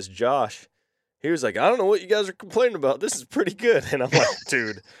was with us, Josh, he was like, I don't know what you guys are complaining about. This is pretty good. And I'm like,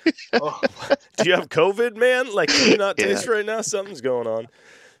 dude, do you have COVID, man? Like, can you not taste right now? Something's going on.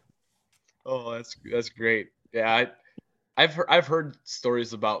 Oh, that's great. Yeah, I've heard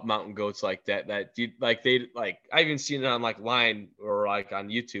stories about mountain goats like that I even seen it on like Line or like on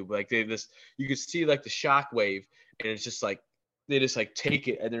YouTube. Like you could see like the shock wave and it's just like they just like take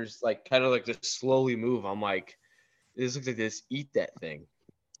it and there's like kind of like just slowly move. I'm like, this looks like they just eat that thing.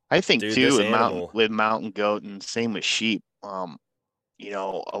 I think too with mountain goat and same with sheep. You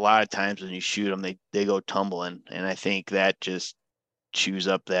know, a lot of times when you shoot them, they go tumbling, and I think that just chews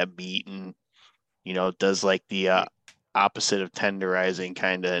up that meat and, you know, does like the opposite of tenderizing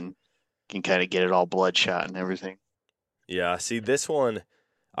kind of, and can kind of get it all bloodshot and everything. Yeah. See, this one,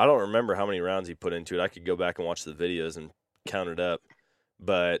 I don't remember how many rounds he put into it. I could go back and watch the videos and count it up,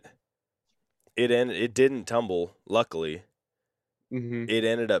 but it didn't tumble. Luckily, it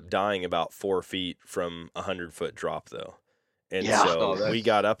ended up dying about 4 feet from 100-foot drop though. And so we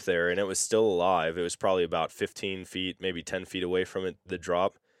got up there and it was still alive. It was probably about 15 feet, maybe 10 feet away from it, the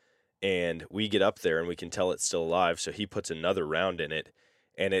drop. And we get up there and we can tell it's still alive. So he puts another round in it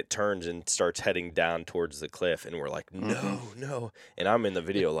and it turns and starts heading down towards the cliff. And we're like, no. And I'm in the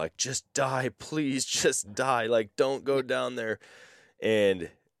video like, just die, please, just die. Like, don't go down there. And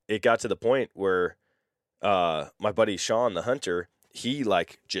it got to the point where my buddy Sean, the hunter, he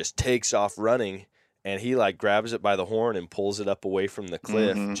like just takes off running and he like grabs it by the horn and pulls it up away from the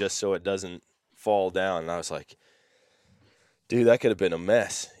cliff just so it doesn't fall down. And I was like, dude, that could have been a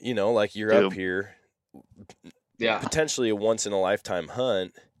mess. You know, like you're up here, potentially a once in a lifetime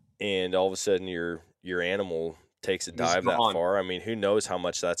hunt, and all of a sudden your animal takes a dive that far. I mean, who knows how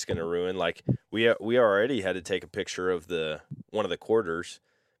much that's going to ruin. Like we already had to take a picture of one of the quarters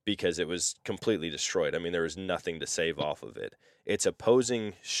because it was completely destroyed. I mean, there was nothing to save off of it. Its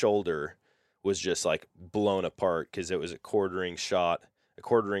opposing shoulder was just like blown apart because it was a quartering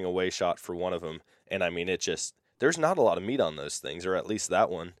away shot for one of them. And I mean, there's not a lot of meat on those things, or at least that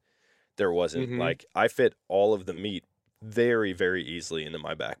one, there wasn't. Like I fit all of the meat very, very easily into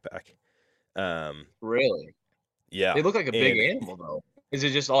my backpack. Really? Yeah. They look like a big animal though. Is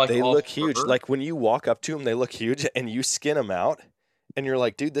it just all like they look huge? Like when you walk up to them, they look huge, and you skin them out, and you're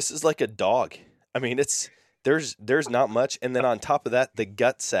like, dude, this is like a dog. I mean, there's not much, and then on top of that, the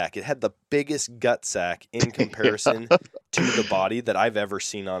gut sack. It had the biggest gut sack in comparison to the body that I've ever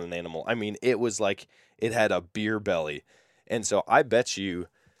seen on an animal. I mean, it was like it had a beer belly, and so I bet you,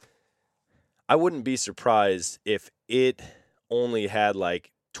 I wouldn't be surprised if it only had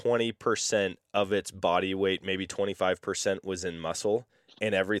like 20% of its body weight, maybe 25% was in muscle,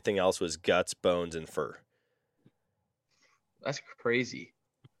 and everything else was guts, bones, and fur. That's crazy.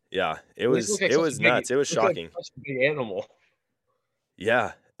 Yeah, it was nuts. It was shocking. Like such a big animal.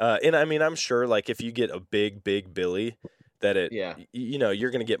 Yeah, and I mean, I'm sure like if you get a big billy, that you know,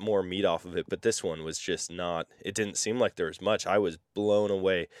 you're gonna get more meat off of it. But this one was just not. It didn't seem like there was much. I was blown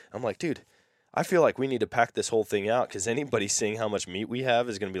away. I'm like, dude, I feel like we need to pack this whole thing out because anybody seeing how much meat we have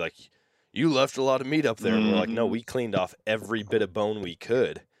is gonna be like, you left a lot of meat up there. And we're like, no, we cleaned off every bit of bone we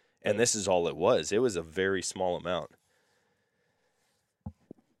could, and this is all it was. It was a very small amount.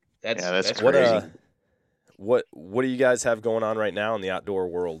 That's crazy. What do you guys have going on right now in the outdoor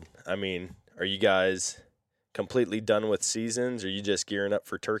world? I mean, are you guys completely done with seasons? Or are you just gearing up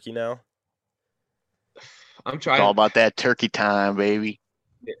for turkey now? I'm trying. It's all about that turkey time, baby.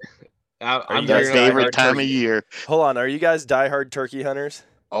 I'm your favorite time of year. Hold on, are you guys diehard turkey hunters?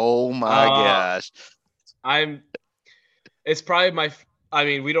 Oh my gosh! It's probably I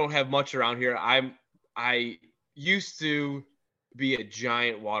mean, we don't have much around here. I used to be a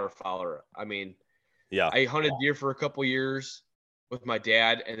giant waterfowler. I mean, I hunted deer for a couple years with my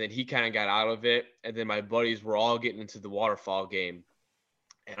dad, and then he kind of got out of it, and then my buddies were all getting into the waterfowl game,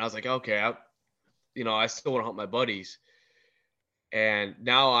 and I was like, okay, I still want to hunt my buddies. And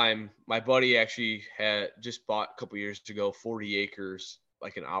now my buddy actually had just bought a couple years ago 40 acres,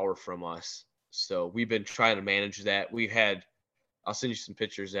 like an hour from us. So we've been trying to manage that. I'll send you some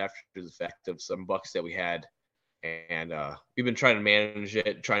pictures after the fact of some bucks that we had. And we've been trying to manage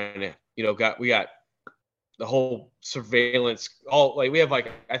it, we got the whole surveillance, we have I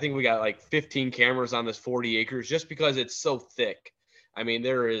think we got 15 cameras on this 40 acres just because it's so thick. I mean,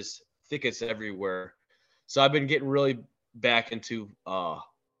 there is thickets everywhere. So I've been getting really back into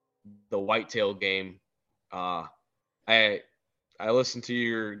the whitetail game. I listened to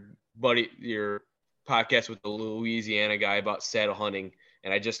your podcast with the Louisiana guy about saddle hunting,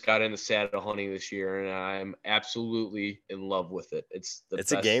 and I just got into saddle hunting this year, and I'm absolutely in love with it. It's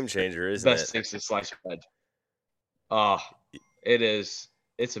a game changer, isn't it? Best thing since sliced bread. It is.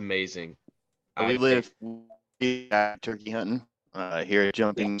 It's amazing. We live turkey hunting here at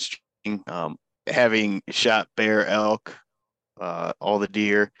Jumping String. Having shot bear, elk, all the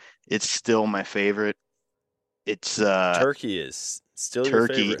deer, it's still my favorite. It's turkey is still your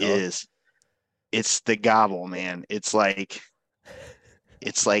favorite. Turkey is. It's the gobble, man. It's like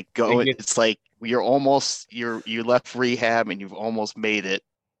you left rehab and you've almost made it,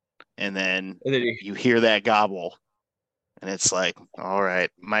 and then you hear that gobble, and it's like, all right.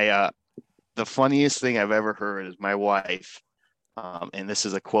 The funniest thing I've ever heard is my wife, and this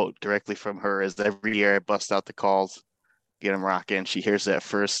is a quote directly from her, is every year I bust out the calls, get them rocking. She hears that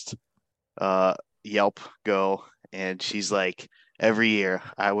first yelp go, and she's like, every year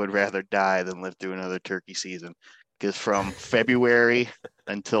I would rather die than live through another turkey season, because from February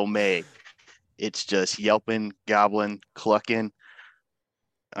until May, it's just yelping, gobbling, clucking.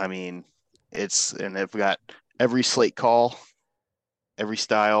 I mean, and I've got every slate call, every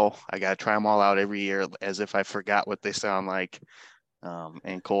style. I got to try them all out every year as if I forgot what they sound like.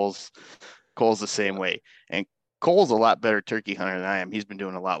 And Cole's the same way. And Cole's a lot better turkey hunter than I am. He's been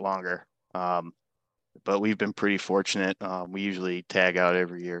doing a lot longer. But we've been pretty fortunate. We usually tag out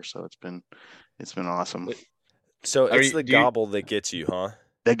every year, so it's been awesome. So it's the gobble that gets you, huh?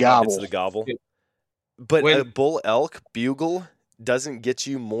 The gobble. It's the gobble. But a bull elk bugle doesn't get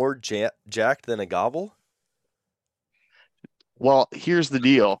you more jacked than a gobble? Well, here's the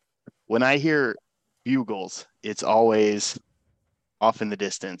deal. When I hear bugles, it's always off in the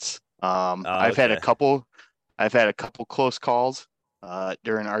distance. I've had a couple close calls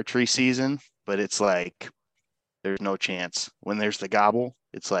during archery season, but it's like there's no chance. When there's the gobble,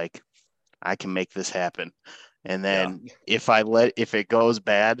 it's like I can make this happen. And then if it goes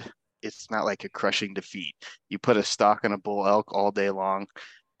bad, it's not like a crushing defeat. You put a stalk on a bull elk all day long,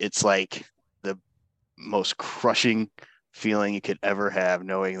 it's like the most crushing feeling you could ever have,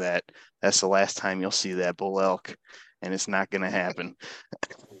 knowing that that's the last time you'll see that bull elk, and it's not going to happen.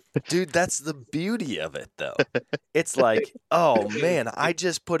 Dude, that's the beauty of it, though. It's like, oh, man, I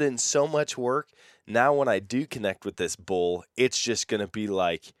just put in so much work. Now when I do connect with this bull, it's just going to be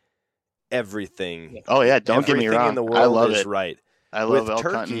like everything. Oh, yeah, don't get me wrong. In the world I love is it. right. I love with elk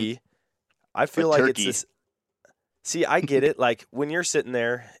turkey, hunting. I feel like it's this. See, I get it. Like when you're sitting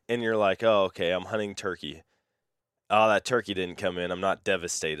there and you're like, oh, okay, I'm hunting turkey. Oh, that turkey didn't come in. I'm not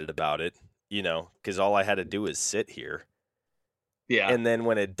devastated about it, because all I had to do is sit here. Yeah. And then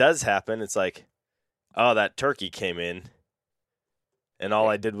when it does happen, it's like, oh, that turkey came in and all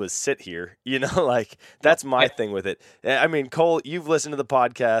I did was sit here. Like that's my thing with it. I mean, Cole, you've listened to the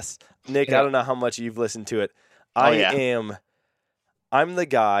podcast. Nick, I don't know how much you've listened to it. I'm the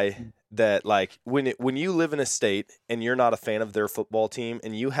guy that like when you live in a state and you're not a fan of their football team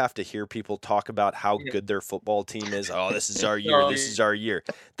and you have to hear people talk about how good their football team is. Oh, this is our year. This is our year.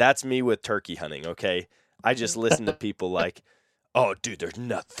 That's me with turkey hunting. Okay. I just listen to people like, oh, dude, there's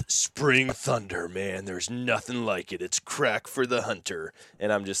nothing. Spring Thunder, man. There's nothing like it. It's crack for the hunter.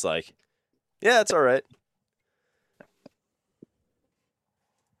 And I'm just like, yeah, it's all right.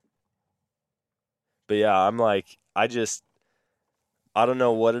 But yeah, I'm like, I don't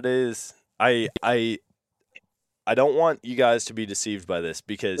know what it is. I don't want you guys to be deceived by this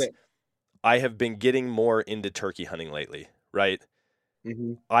because I have been getting more into turkey hunting lately, right?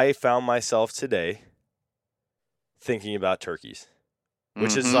 Mm-hmm. I found myself today thinking about turkeys,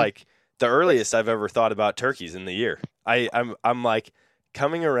 which is like the earliest I've ever thought about turkeys in the year. I'm like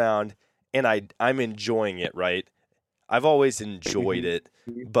coming around and I'm enjoying it, right? I've always enjoyed it,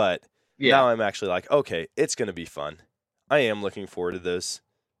 but now I'm actually like, okay, it's going to be fun. I am looking forward to those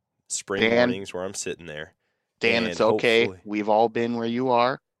spring mornings where I'm sitting there. Dan, it's okay. We've all been where you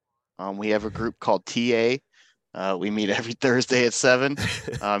are. We have a group called TA. We meet every Thursday at 7.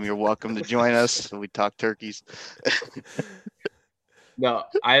 You're welcome to join us. We talk turkeys. No,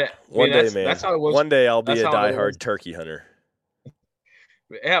 one day, man. That's how it was. One day I'll be a diehard turkey hunter.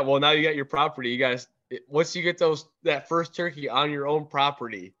 Yeah, well, now you got your property. You guys, once you get that first turkey on your own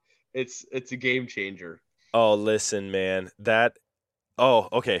property, it's a game changer. Oh, listen, man.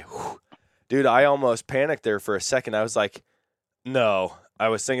 Okay. Dude, I almost panicked there for a second. I was like, no, I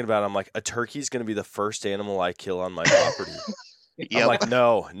was thinking about it. I'm like, a turkey's going to be the first animal I kill on my property. I'm like,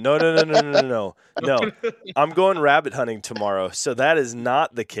 no. I'm going rabbit hunting tomorrow. So that is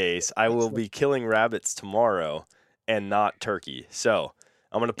not the case. I will be killing rabbits tomorrow and not turkey. So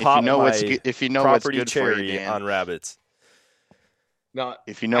I'm going to pop my property cherry on rabbits. No,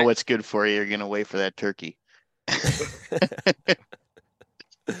 if you know what's good for you, you're going to wait for that turkey.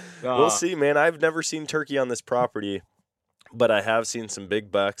 We'll see, man. I've never seen turkey on this property, but I have seen some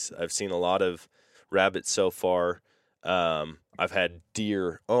big bucks. I've seen a lot of rabbits so far. I've had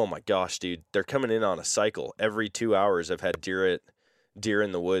deer. Oh my gosh, dude. They're coming in on a cycle. Every 2 hours I've had deer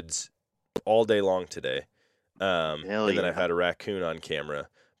in the woods all day long today. And then I've had a raccoon on camera.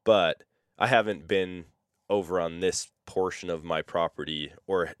 But I haven't been over on this portion of my property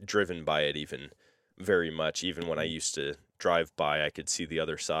or driven by it even very much. Even when I used to drive by, I could see the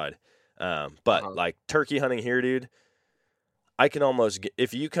other side. But like turkey hunting here, dude, I can almost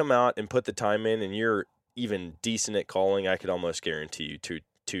if you come out and put the time in and you're even decent at calling, I could almost guarantee you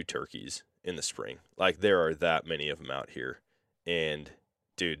two turkeys in the spring. Like there are that many of them out here. And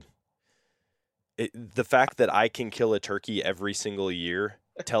dude, the fact that I can kill a turkey every single year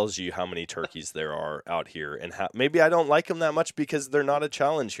tells you how many turkeys there are out here, and how maybe I don't like them that much because they're not a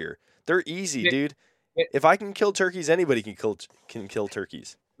challenge here. They're easy, dude. If I can kill turkeys, anybody can kill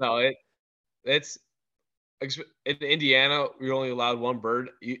turkeys. No, it's in Indiana, you're only allowed one bird.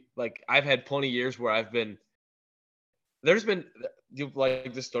 I've had plenty of years where there's been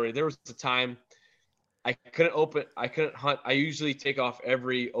like this story. There was a time I couldn't hunt. I usually take off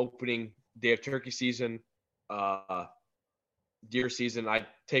every opening day of turkey season, deer season. I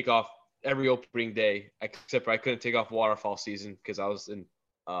take off every opening day, except for I couldn't take off waterfowl season because I was in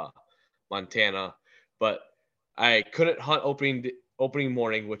Montana. But I couldn't hunt opening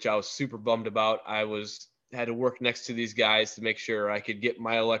morning, which I was super bummed about. Had to work next to these guys to make sure I could get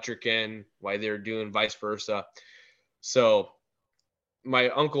my electric in while they were doing vice versa. So my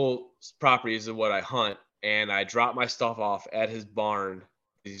uncle's property is what I hunt, and I dropped my stuff off at his barn.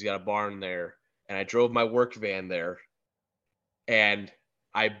 He's got a barn there, and I drove my work van there, and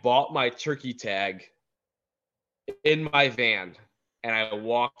I bought my turkey tag in my van, and I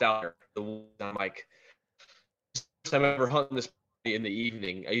walked out there. I'm like, first time I ever hunting this in the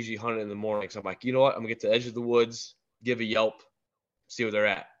evening. I usually hunt it in the morning. So I'm like, you know what? I'm gonna get to the edge of the woods, give a yelp, see where they're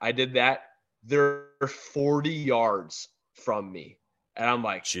at. I did that. They're 40 yards from me. And I'm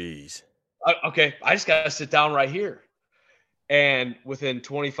like, jeez. Okay, I just gotta sit down right here. And within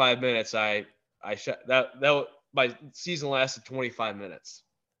 25 minutes, I shot that my season lasted 25 minutes.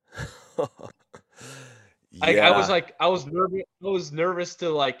 Yeah. I was nervous to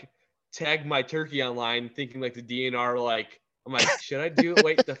like tag my turkey online, thinking like the DNR I'm like, should I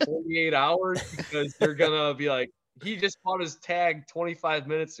wait the 48 hours? Because they're going to be like, he just bought his tag 25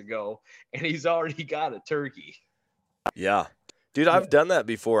 minutes ago, and he's already got a turkey. Yeah. Dude, I've done that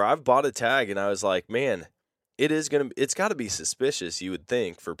before. I've bought a tag, and I was like, man, it's got to be suspicious, you would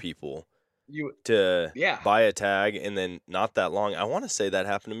think, for people to buy a tag, and then not that long. I want to say that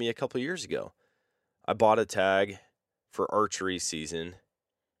happened to me a couple years ago. I bought a tag for archery season.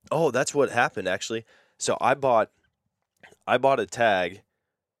 Oh, that's what happened, actually. So I bought a tag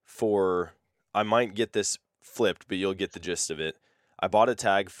for, I might get this flipped, but you'll get the gist of it. I bought a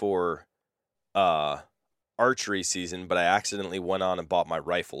tag for archery season, but I accidentally went on and bought my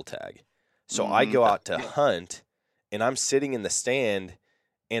rifle tag. So I go out to hunt, and I'm sitting in the stand,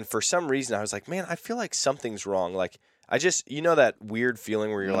 and for some reason I was like, man, I feel like something's wrong. Like I just, that weird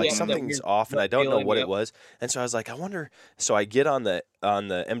feeling where you're like, something's off, and I don't know what it was. And so I was like, I wonder. So I get on the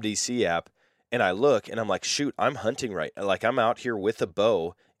MDC app, and I look, and I'm like, shoot, I'm hunting right. Like I'm out here with a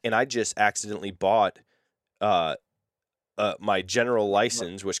bow, and I just accidentally bought my general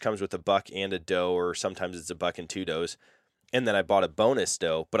license, which comes with a buck and a doe, or sometimes it's a buck and two does. And then I bought a bonus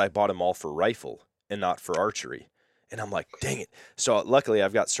doe, but I bought them all for rifle and not for archery. And I'm like, dang it. So luckily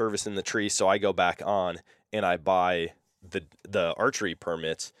I've got service in the tree, so I go back on and I buy the archery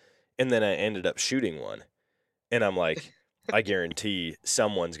permits, and then I ended up shooting one. And I'm like, I guarantee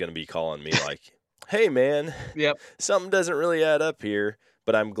someone's going to be calling me like, hey, man, something doesn't really add up here.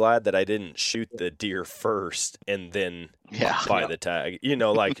 But I'm glad that I didn't shoot the deer first and then buy the tag.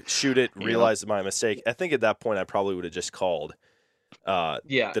 Like shoot it, realize my mistake. I think at that point I probably would have just called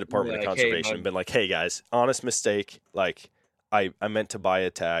the Department of Conservation and been like, hey, guys, honest mistake. Like I meant to buy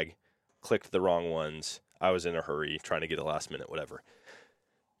a tag, clicked the wrong ones. I was in a hurry trying to get a last minute, whatever.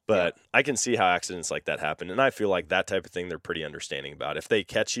 But I can see how accidents like that happen. And I feel like that type of thing they're pretty understanding about. If they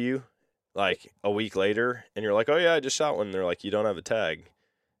catch you like a week later and you're like, oh, yeah, I just shot one. And they're like, you don't have a tag.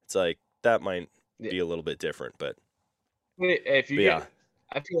 It's like that might be a little bit different. But if you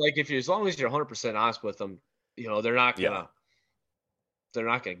I feel like as long as you're 100% honest with them, they're not gonna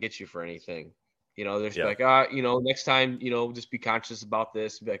get you for anything. They're just like, next time, just be conscious about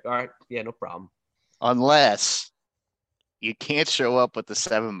this. Be like, all right, yeah, no problem. Unless you can't show up with the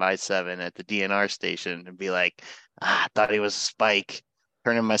 7x7 at the DNR station and be like, I thought he was a spike.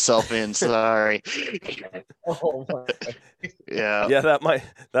 Turning myself in, sorry. Oh my. Yeah. Yeah, that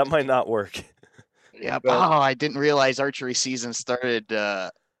might not work. Yeah. Oh, I didn't realize archery season started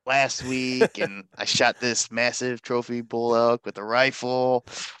last week, and I shot this massive trophy bull elk with a rifle.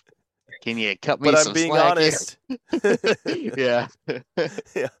 Can you cut me But some I'm being slack honest. here? Yeah.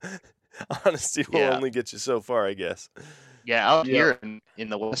 Yeah. Honesty will Yeah. only get you so far, I guess. Yeah, out here in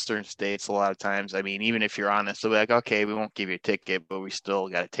the western states, a lot of times, I mean, even if you're honest, they'll be like, okay, we won't give you a ticket, but we still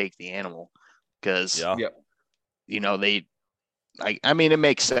got to take the animal because, Yeah. I mean, it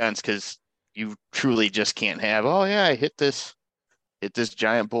makes sense because you truly just can't have, oh yeah, I hit this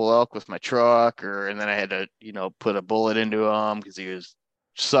giant bull elk with my truck, and then I had to, put a bullet into him because he was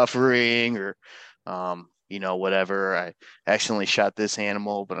suffering, or, whatever. I accidentally shot this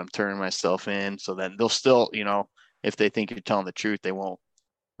animal, but I'm turning myself in. So then they'll still, if they think you're telling the truth, they won't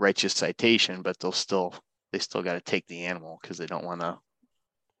write you a citation, but they still got to take the animal because they don't want to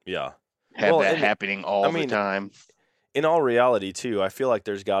have that happening all the time. In all reality, too, I feel like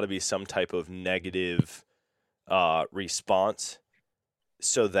there's got to be some type of negative response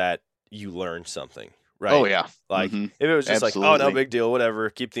so that you learn something, right? Oh, yeah. Like, if it was just Absolutely. like, oh, no big deal,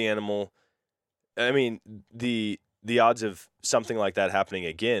 whatever, keep the animal. I mean, the odds of something like that happening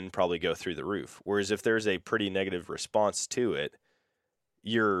again probably go through the roof. Whereas if there's a pretty negative response to it,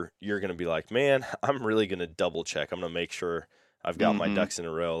 you're going to be like, man, I'm really going to double check. I'm going to make sure I've got my ducks in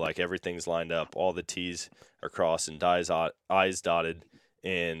a row, like everything's lined up, all the T's are crossed and I's dotted.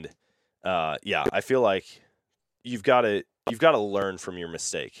 And I feel like you've got to learn from your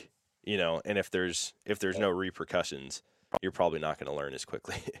mistake, and if there's no repercussions, you're probably not going to learn as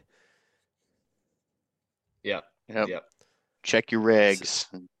quickly. Yep. Check your regs,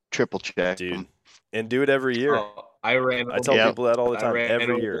 triple check, dude, them. And do it every year. I tell people that all the time,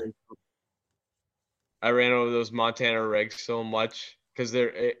 every year. I ran over those Montana regs so much because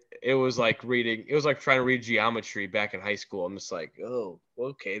it was like trying to read geometry back in high school. I'm just like, oh,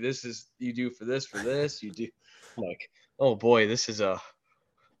 okay, this is you do for this, you do. I'm like, oh boy, this is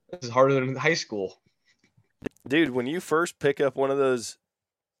harder than high school. Dude, when you first pick up one of those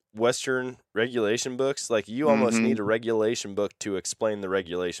Western regulation books, like you almost need a regulation book to explain the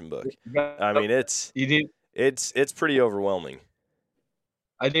regulation book. I mean, it's pretty overwhelming.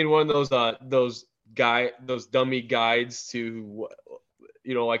 I need one of those dummy guides to,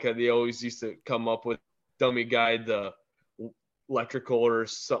 like they always used to come up with dummy guide to electrical or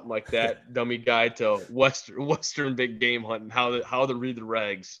something like that. Dummy guide to Western big game hunting, how to read the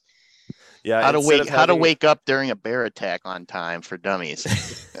regs. Yeah, how to wake up during a bear attack on time for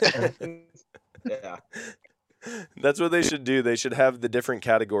dummies. Yeah. That's what they should do. They should have the different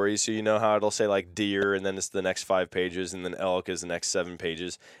categories, so you know how it'll say like deer, and then it's the next 5 pages, and then elk is the next 7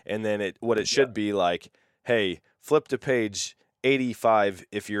 pages, and then it should be like, hey, flip to page 85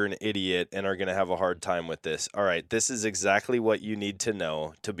 if you're an idiot and are going to have a hard time with this. All right, this is exactly what you need to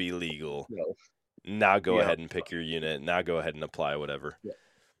know to be legal. No. Now go ahead and pick your unit. Now go ahead and apply whatever.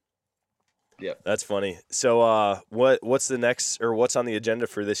 Yeah. That's funny. So what's the next, or what's on the agenda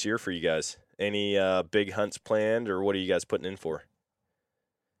for this year for you guys? Any big hunts planned, or what are you guys putting in for?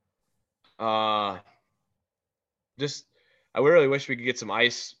 I really wish we could get some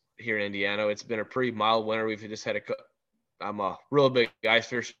ice here in Indiana. It's been a pretty mild winter. We've just had I'm a real big ice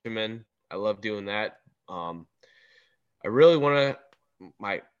fisherman. I love doing that. I really want to,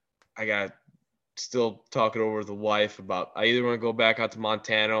 I got still talking over with the wife about, I either want to go back out to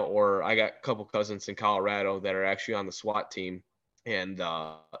Montana, or I got a couple cousins in Colorado that are actually on the SWAT team, and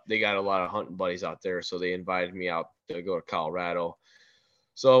they got a lot of hunting buddies out there. So they invited me out to go to Colorado.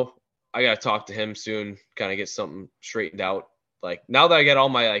 So I got to talk to him soon, kind of get something straightened out. Like now that I got all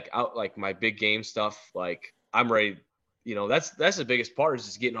my my big game stuff, like I'm ready. That's the biggest part, is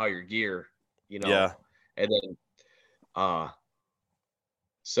just getting all your gear, Yeah. And then,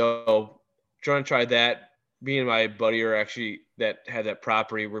 so trying to try that. Me and my buddy are actually that had that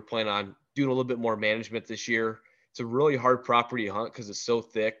property. We're planning on doing a little bit more management this year. It's a really hard property to hunt because it's so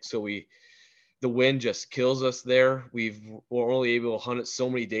thick. So the wind just kills us there. We're only able to hunt it so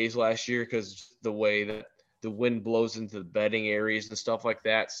many days last year because the way that the wind blows into the bedding areas and stuff like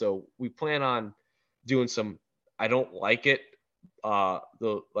that. So we plan on doing some, I don't like it,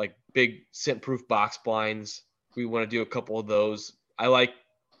 the like big scent-proof box blinds. We want to do a couple of those.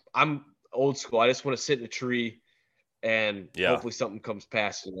 I'm old school. I just want to sit in a tree, and Yeah. hopefully something comes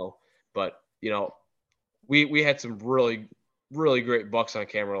past, But, we had some really, really great bucks on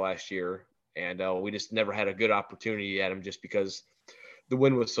camera last year, and we just never had a good opportunity at them just because the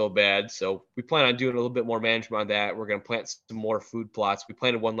wind was so bad. So we plan on doing a little bit more management on that. We're going to plant some more food plots. We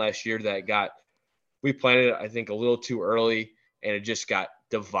planted one last year we planted it, I think, a little too early, and it just got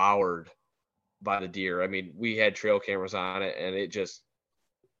devoured by the deer. I mean, we had trail cameras on it, and it just,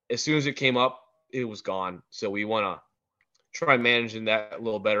 as soon as it came up, it was gone. So we want to try managing that a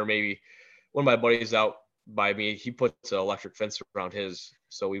little better. Maybe one of my buddies out by me, he puts an electric fence around his,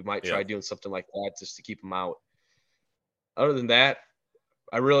 so we might try doing something like that just to keep them out. Other than that,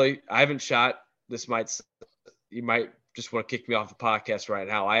 I haven't shot. You might just want to kick me off the podcast right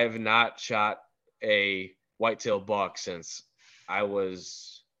now. I have not shot a whitetail buck since I'm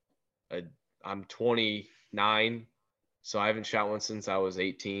 29, so I haven't shot one since I was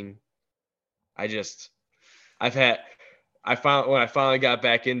 18. When I finally got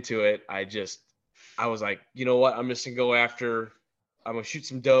back into it, I was like, you know what? I'm going to shoot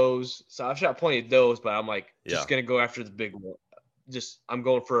some does. So I've shot plenty of does, but I'm like, just going to go after the big one. I'm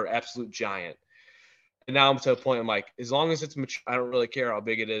going for an absolute giant. And now I'm to a point, I'm like, as long as it's mature, I don't really care how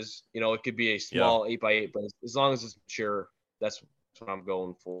big it is. It could be a small 8x8, but as long as it's mature, that's what I'm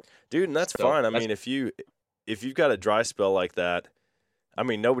going for. Dude, and that's fine. I mean, if you've got a dry spell like that, I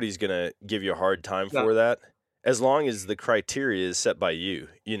mean, nobody's going to give you a hard time for that, as long as the criteria is set by you,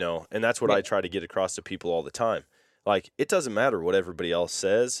 and that's what I try to get across to people all the time. Like, it doesn't matter what everybody else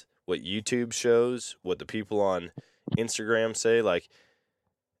says, what YouTube shows, what the people on Instagram say. Like,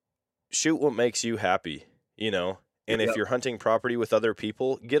 shoot what makes you happy, and if you're hunting property with other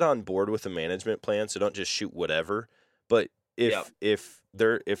people, get on board with a management plan, so don't just shoot whatever. But if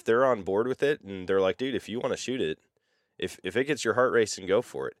they're on board with it and they're like, dude, if you want to shoot it, if it gets your heart racing, go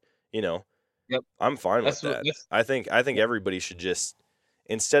for it. I'm fine with that. I think everybody should just,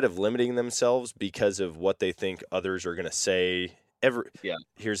 instead of limiting themselves because of what they think others are going to say,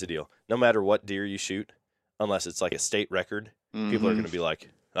 here's the deal. No matter what deer you shoot, unless it's like a state record, people are going to be like,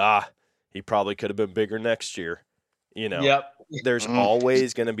 he probably could have been bigger next year. There's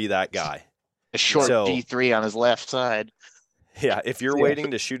always going to be that guy. A short D3 on his left side. Yeah, if you're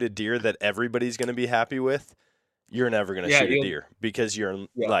waiting to shoot a deer that everybody's going to be happy with, you're never going to shoot a deer, because you're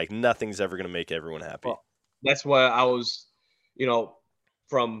like, nothing's ever going to make everyone happy. Well, that's why I was,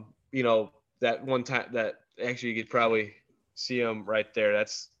 from, that one time that actually you could probably see him right there.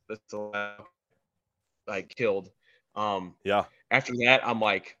 That's the last I killed. After that, I'm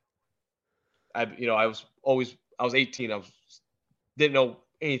like, I was 18. Didn't know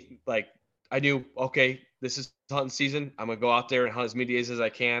anything. Like, I knew, okay, this is hunting season. I'm going to go out there and hunt as many days as I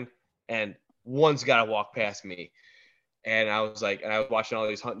can. And one's got to walk past me. And I was watching all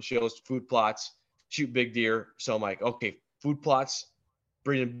these hunting shows, food plots, shoot big deer. So I'm like, okay, food plots,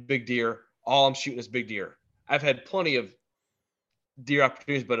 bringing big deer. All I'm shooting is big deer. I've had plenty of deer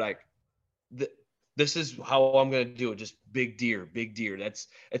opportunities, but this is how I'm going to do it. Just big deer, big deer. That's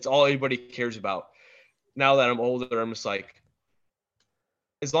all anybody cares about. Now that I'm older, I'm just like,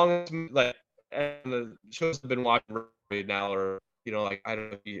 as long as, like, and the shows I've been watching right now, or, like, I don't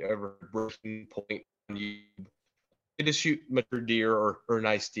know if you ever Breaking Point on YouTube, I just shoot mature deer or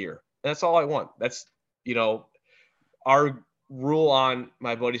nice deer. And that's all I want. That's, our rule on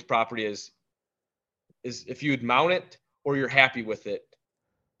my buddy's property is if you would mount it or you're happy with it,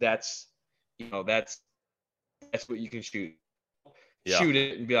 that's what you can shoot. Shoot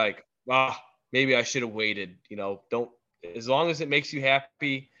it and be like, maybe I should have waited. Don't, as long as it makes you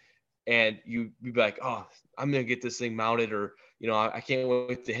happy and you be like, I'm going to get this thing mounted, or, I can't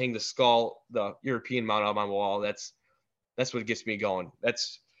wait to hang the European mount on my wall. That's what gets me going.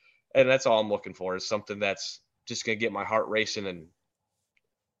 That's all I'm looking for, is something that's just going to get my heart racing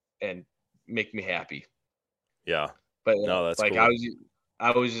and make me happy. Yeah. But no, that's like, cool.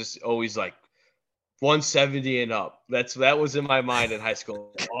 I was just always like 170 and up. That was in my mind in high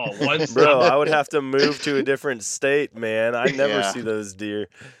school. Bro, I would have to move to a different state, man. I never see those deer.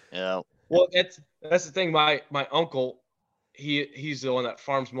 Yeah. Well, that's the thing. My uncle, he's the one that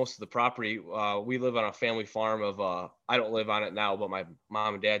farms most of the property. We live on a family farm of I don't live on it now, but my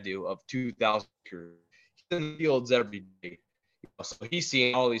mom and dad do, of 2,000 acres. He's in the fields every day, so he's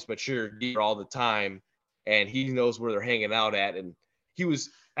seeing all these mature deer all the time, and he knows where they're hanging out at. And he was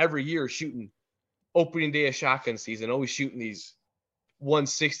every year shooting opening day of shotgun season, always shooting these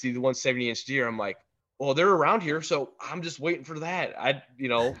 160 to 170 inch deer. I'm like, well, they're around here, so I'm just waiting for that.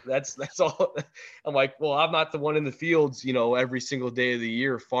 That's all. I'm like, well, I'm not the one in the fields, every single day of the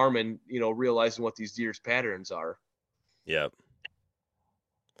year farming, realizing what these deer's patterns are. Yep.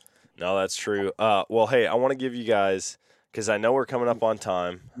 No, that's true. Well, hey, I want to give you guys, because I know we're coming up on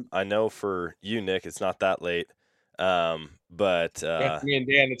time. I know for you, Nick, it's not that late. But Me and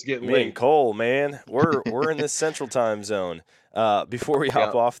Dan, it's getting me late. and Cole, man, we're in this Central Time zone. Before we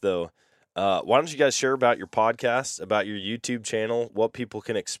hop off, though, why don't you guys share about your podcast, about your YouTube channel, what people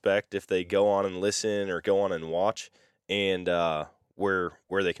can expect if they go on and listen or go on and watch, and where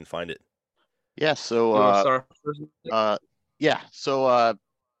they can find it. Yeah. So, You wanna start first? So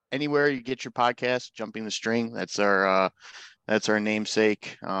anywhere you get your podcast, Jumping the String, that's our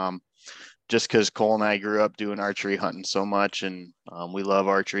namesake. Just because Cole and I grew up doing archery hunting so much, and we love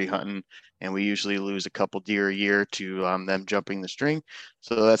archery hunting, and we usually lose a couple deer a year to them jumping the string.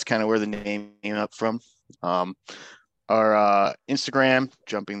 So that's kind of where the name came up from. Our Instagram,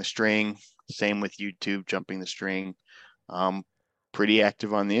 Jumping the String, same with YouTube, Jumping the String. Pretty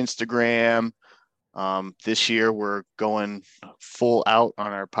active on the Instagram. This year we're going full out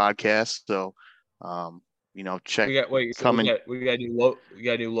on our podcast, so check. We got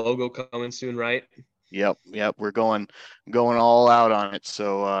a new logo coming soon, right? Yep. We're going all out on it.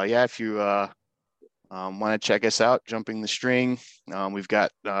 So if you want to check us out, Jumping the String. We've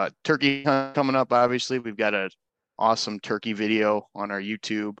got turkey hunt coming up. Obviously, we've got an awesome turkey video on our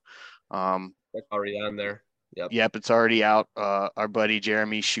YouTube. That's already on there. Yep, it's already out. Our buddy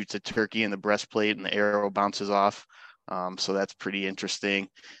Jeremy shoots a turkey in the breastplate, and the arrow bounces off. So that's pretty interesting.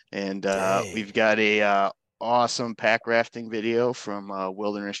 And we've got a awesome pack rafting video from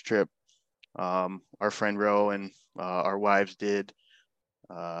Wilderness Trip. Our friend Ro and our wives did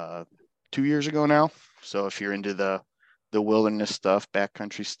 2 years ago now. So if you're into the wilderness stuff,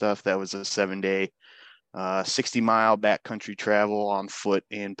 backcountry stuff, that was a 7-day 60-mile backcountry travel on foot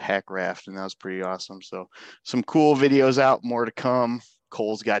and pack raft, and that was pretty awesome. So some cool videos out, more to come.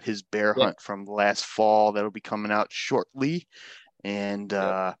 Cole's got his bear hunt from last fall that'll be coming out shortly, and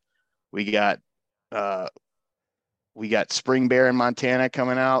we got spring bear in Montana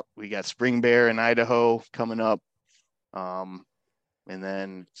coming out. We got spring bear in Idaho coming up, and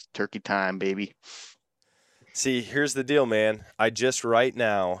then it's turkey time, baby. See, here's the deal, man. I just right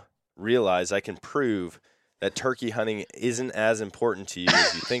now realize I can prove that turkey hunting isn't as important to you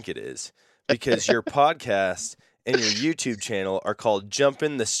as you think it is, because your podcast and your YouTube channel are called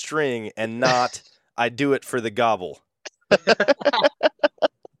Jumping the String and not I Do It for the Gobble.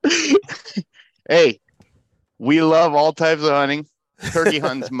 Hey, we love all types of hunting. Turkey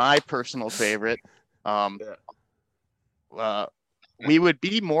hunting's my personal favorite. We would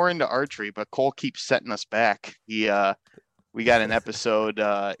be more into archery, but Cole keeps setting us back. We got an episode,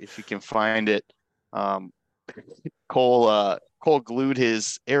 if you can find it. Cole glued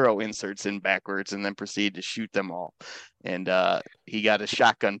his arrow inserts in backwards and then proceeded to shoot them all. And he got a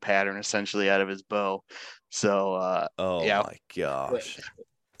shotgun pattern essentially out of his bow. So my gosh.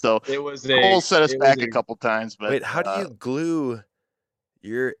 So Cole set us back a couple times. But wait, how do you glue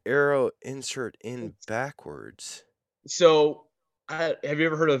your arrow insert in backwards? So have you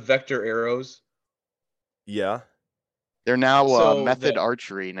ever heard of vector arrows? Yeah. They're now Method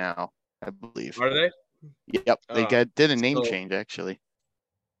Archery now, I believe. Are they? Yep, they did a name change actually.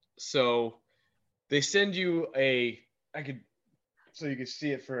 So they send you so you can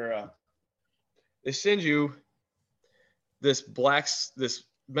see it for. They send you this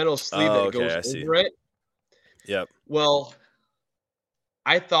metal sleeve that goes over it. Yep. Well,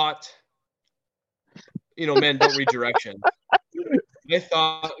 I thought, men don't read direction. I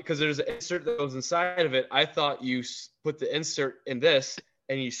thought, because there's an insert that goes inside of it, I thought you put the insert in this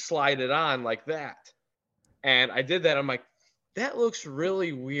and you slide it on like that. And I did that. I'm like, that looks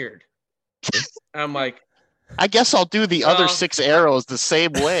really weird. And I'm like, I guess I'll do the other 6 arrows the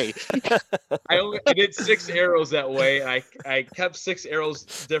same way. I did 6 arrows that way. I kept 6 arrows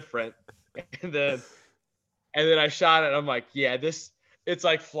different. And then I shot it. I'm like, yeah, it's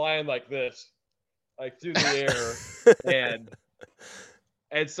like flying like this, like through the air.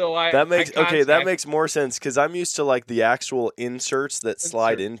 And so that makes more sense, because I'm used to like the actual inserts that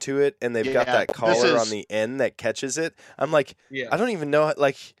slide into it, and they've got that collar on the end that catches it. I'm like, I don't even know,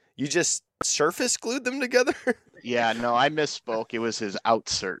 like, you just surface glued them together? Yeah, no, I misspoke. It was his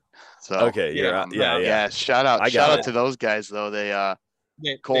outsert. So okay, yeah. Shout out to those guys though. They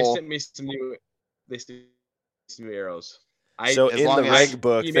sent me some new arrows. So in the reg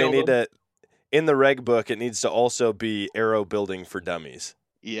book, in the reg book, it needs to also be arrow building for dummies.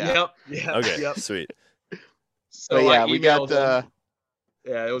 Yeah. Yep. Okay. Yep. Sweet. So we got the.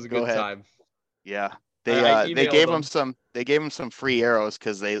 Yeah, it was a good time. Yeah, they gave him some free arrows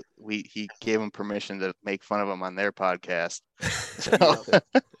because he gave them permission to make fun of him on their podcast. So.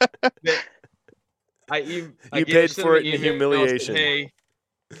 You paid for it in humiliation. Hey,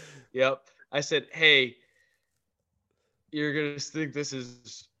 Yep. I said, hey, you're going to think this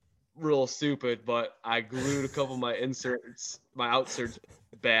is real stupid, but I glued a couple of my outserts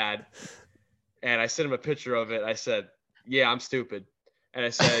bad. And I sent him a picture of it. I said, yeah, I'm stupid. And I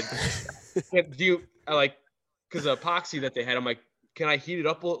said, because the epoxy that they had, I'm like, can I heat it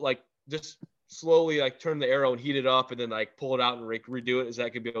up just slowly, turn the arrow and heat it up and then pull it out and redo it? Is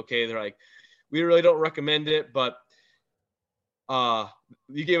that going to be okay? They're like, we really don't recommend it, but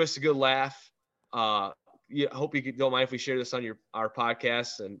you gave us a good laugh. I hope you don't mind if we share this on our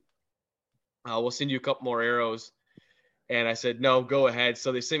podcast, and we'll send you a couple more arrows. And I said, no, go ahead.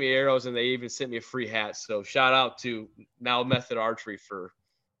 So they sent me arrows, and they even sent me a free hat. So shout out to Now Method Archery for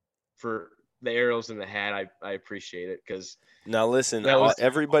the arrows and the hat. I appreciate it, because now listen,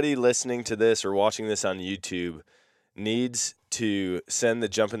 everybody listening to this or watching this on YouTube needs to send the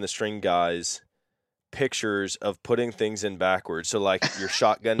Jump in the String guys pictures of putting things in backwards. So your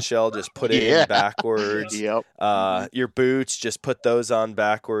shotgun shell, just put it in backwards. Yep. Your boots, just put those on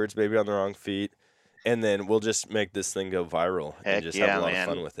backwards, maybe on the wrong feet. And then we'll just make this thing go viral and just have a lot of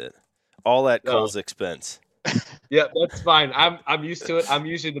fun with it. All at Cole's expense. Yeah, that's fine. I'm used to it. I'm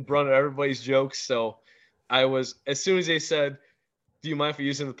usually the brunt of everybody's jokes. So as soon as they said, do you mind for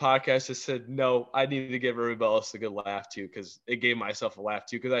using the podcast? I said, no, I need to give everybody else a good laugh too, because it gave myself a laugh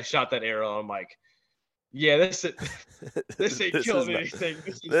too, because I shot that arrow and I'm like, yeah, this ain't killing anything.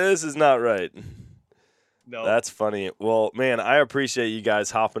 This is not right. No. That's funny. Well, man, I appreciate you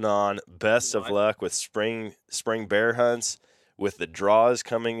guys hopping on. Best of luck with spring bear hunts, with the draws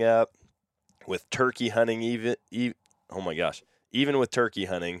coming up, with turkey hunting oh my gosh, even with turkey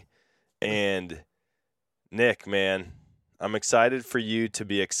hunting. And Nick, man, I'm excited for you to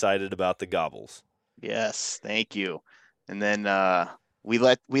be excited about the gobbles. Yes, thank you. And then we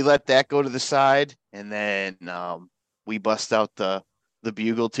let that go to the side, and then we bust out the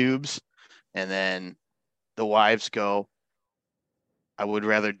bugle tubes, and then the wives go, I would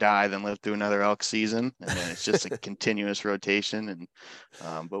rather die than live through another elk season. And then it's just a continuous rotation. And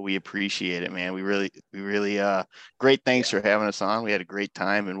but we appreciate it, man. We really great. Thanks for having us on. We had a great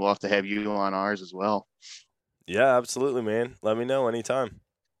time, and we'll have to have you on ours as well. Yeah, absolutely, man. Let me know anytime.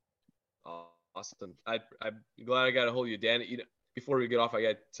 Awesome. I'm glad I got a hold of you, Dan. Before we get off, I got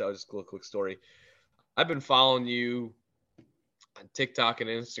to tell just a little quick story. I've been following you on TikTok and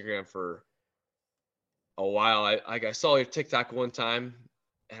Instagram for a while. I saw your TikTok one time,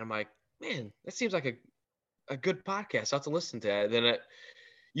 and I'm like, man, that seems like a good podcast. I'll have to listen to that. Then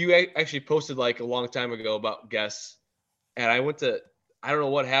you actually posted a long time ago about guests, and I don't know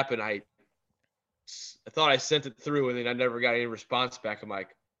what happened. I thought I sent it through, and then I never got any response back. I'm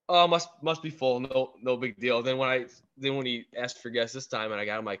like, oh, must be full. No big deal. Then when he asked for guests this time,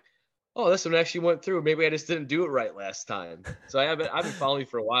 and I'm like, oh, this one actually went through. Maybe I just didn't do it right last time. So I've been following you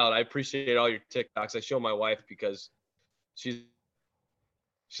for a while, and I appreciate all your TikToks. I show my wife because she's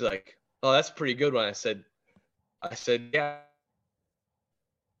like, oh, that's a pretty good one. I said, yeah,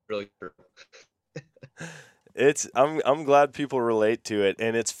 really true. I'm glad people relate to it,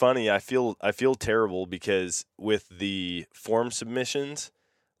 and it's funny. I feel terrible because with the form submissions,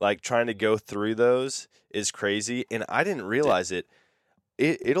 trying to go through those is crazy, and I didn't realize it.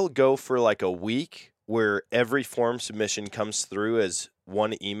 It'll go for a week where every form submission comes through as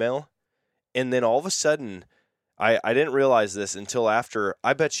one email. And then all of a sudden, I didn't realize this until after.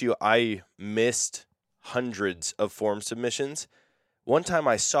 I bet you I missed hundreds of form submissions. One time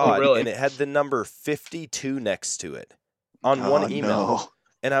I saw it, and it had the number 52 next to it on one email. No.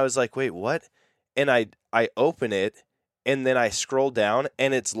 And I was like, wait, what? And I open it, and then I scroll down,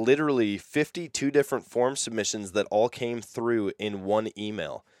 and it's literally 52 different form submissions that all came through in one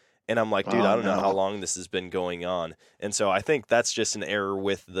email. And I'm like, dude, I don't know how long this has been going on. And so I think that's just an error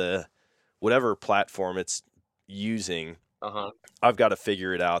with the whatever platform it's using. I've got to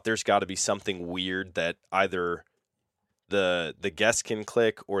figure it out. There's got to be something weird that either the guest can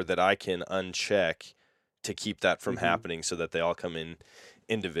click or that I can uncheck to keep that from happening so that they all come in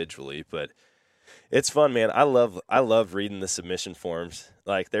individually. But it's fun, man. I love reading the submission forms.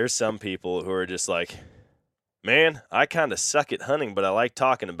 There's some people who are just like, man, I kind of suck at hunting, but I like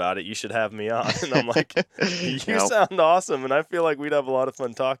talking about it. You should have me on. And I'm like, you sound awesome, and I feel like we'd have a lot of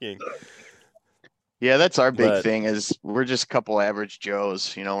fun talking. Yeah, that's our big thing is we're just a couple average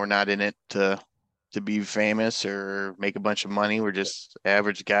Joes. We're not in it to be famous or make a bunch of money. We're just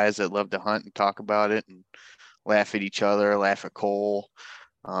average guys that love to hunt and talk about it and laugh at each other, laugh at Cole.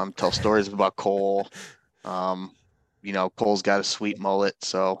 Tell stories about Cole. Cole's got a sweet mullet,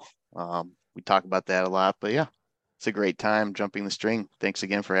 so we talk about that a lot. But yeah, it's a great time jumping the string. Thanks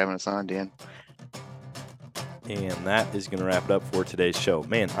again for having us on, Dan. And that is going to wrap it up for today's show.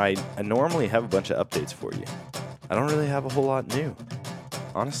 Man, I normally have a bunch of updates for you. I don't really have a whole lot new.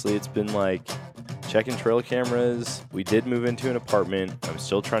 Honestly, it's been like checking trail cameras. We did move into an apartment. I'm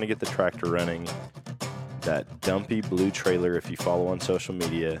still trying to get the tractor running. That dumpy blue trailer, if you follow on social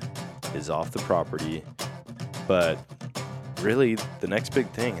media, is off the property. But really, the next big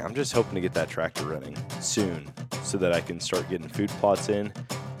thing, I'm just hoping to get that tractor running soon so that I can start getting food plots in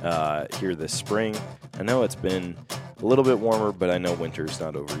here this spring. I know it's been a little bit warmer, but I know winter's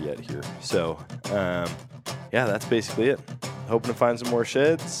not over yet here. So, yeah, that's basically it. Hoping to find some more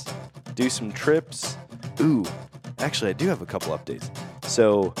sheds, do some trips. Ooh, actually, I do have a couple updates.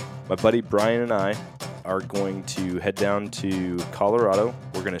 So, my buddy Brian and I are going to head down to Colorado.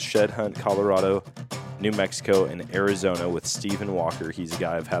 We're going to shed hunt Colorado, New Mexico, and Arizona with Stephen Walker. He's a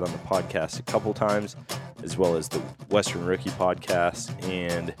guy I've had on the podcast a couple times, as well as the Western Rookie podcast,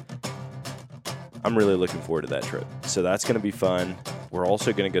 and I'm really looking forward to that trip. So that's going to be fun. We're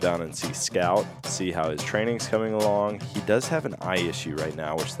also going to go down and see Scout, see how his training's coming along. He does have an eye issue right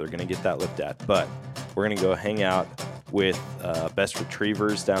now, which they're going to get that looked at, but we're going to go hang out with Best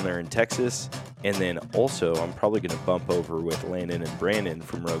Retrievers down there in Texas. And then also, I'm probably going to bump over with Landon and Brandon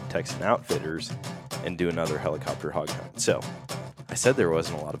from Rogue Texan Outfitters and do another helicopter hog hunt. So, I said there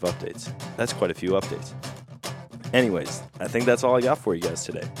wasn't a lot of updates. That's quite a few updates. Anyways, I think that's all I got for you guys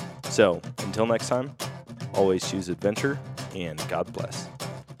today. So, until next time, always choose adventure, and God bless.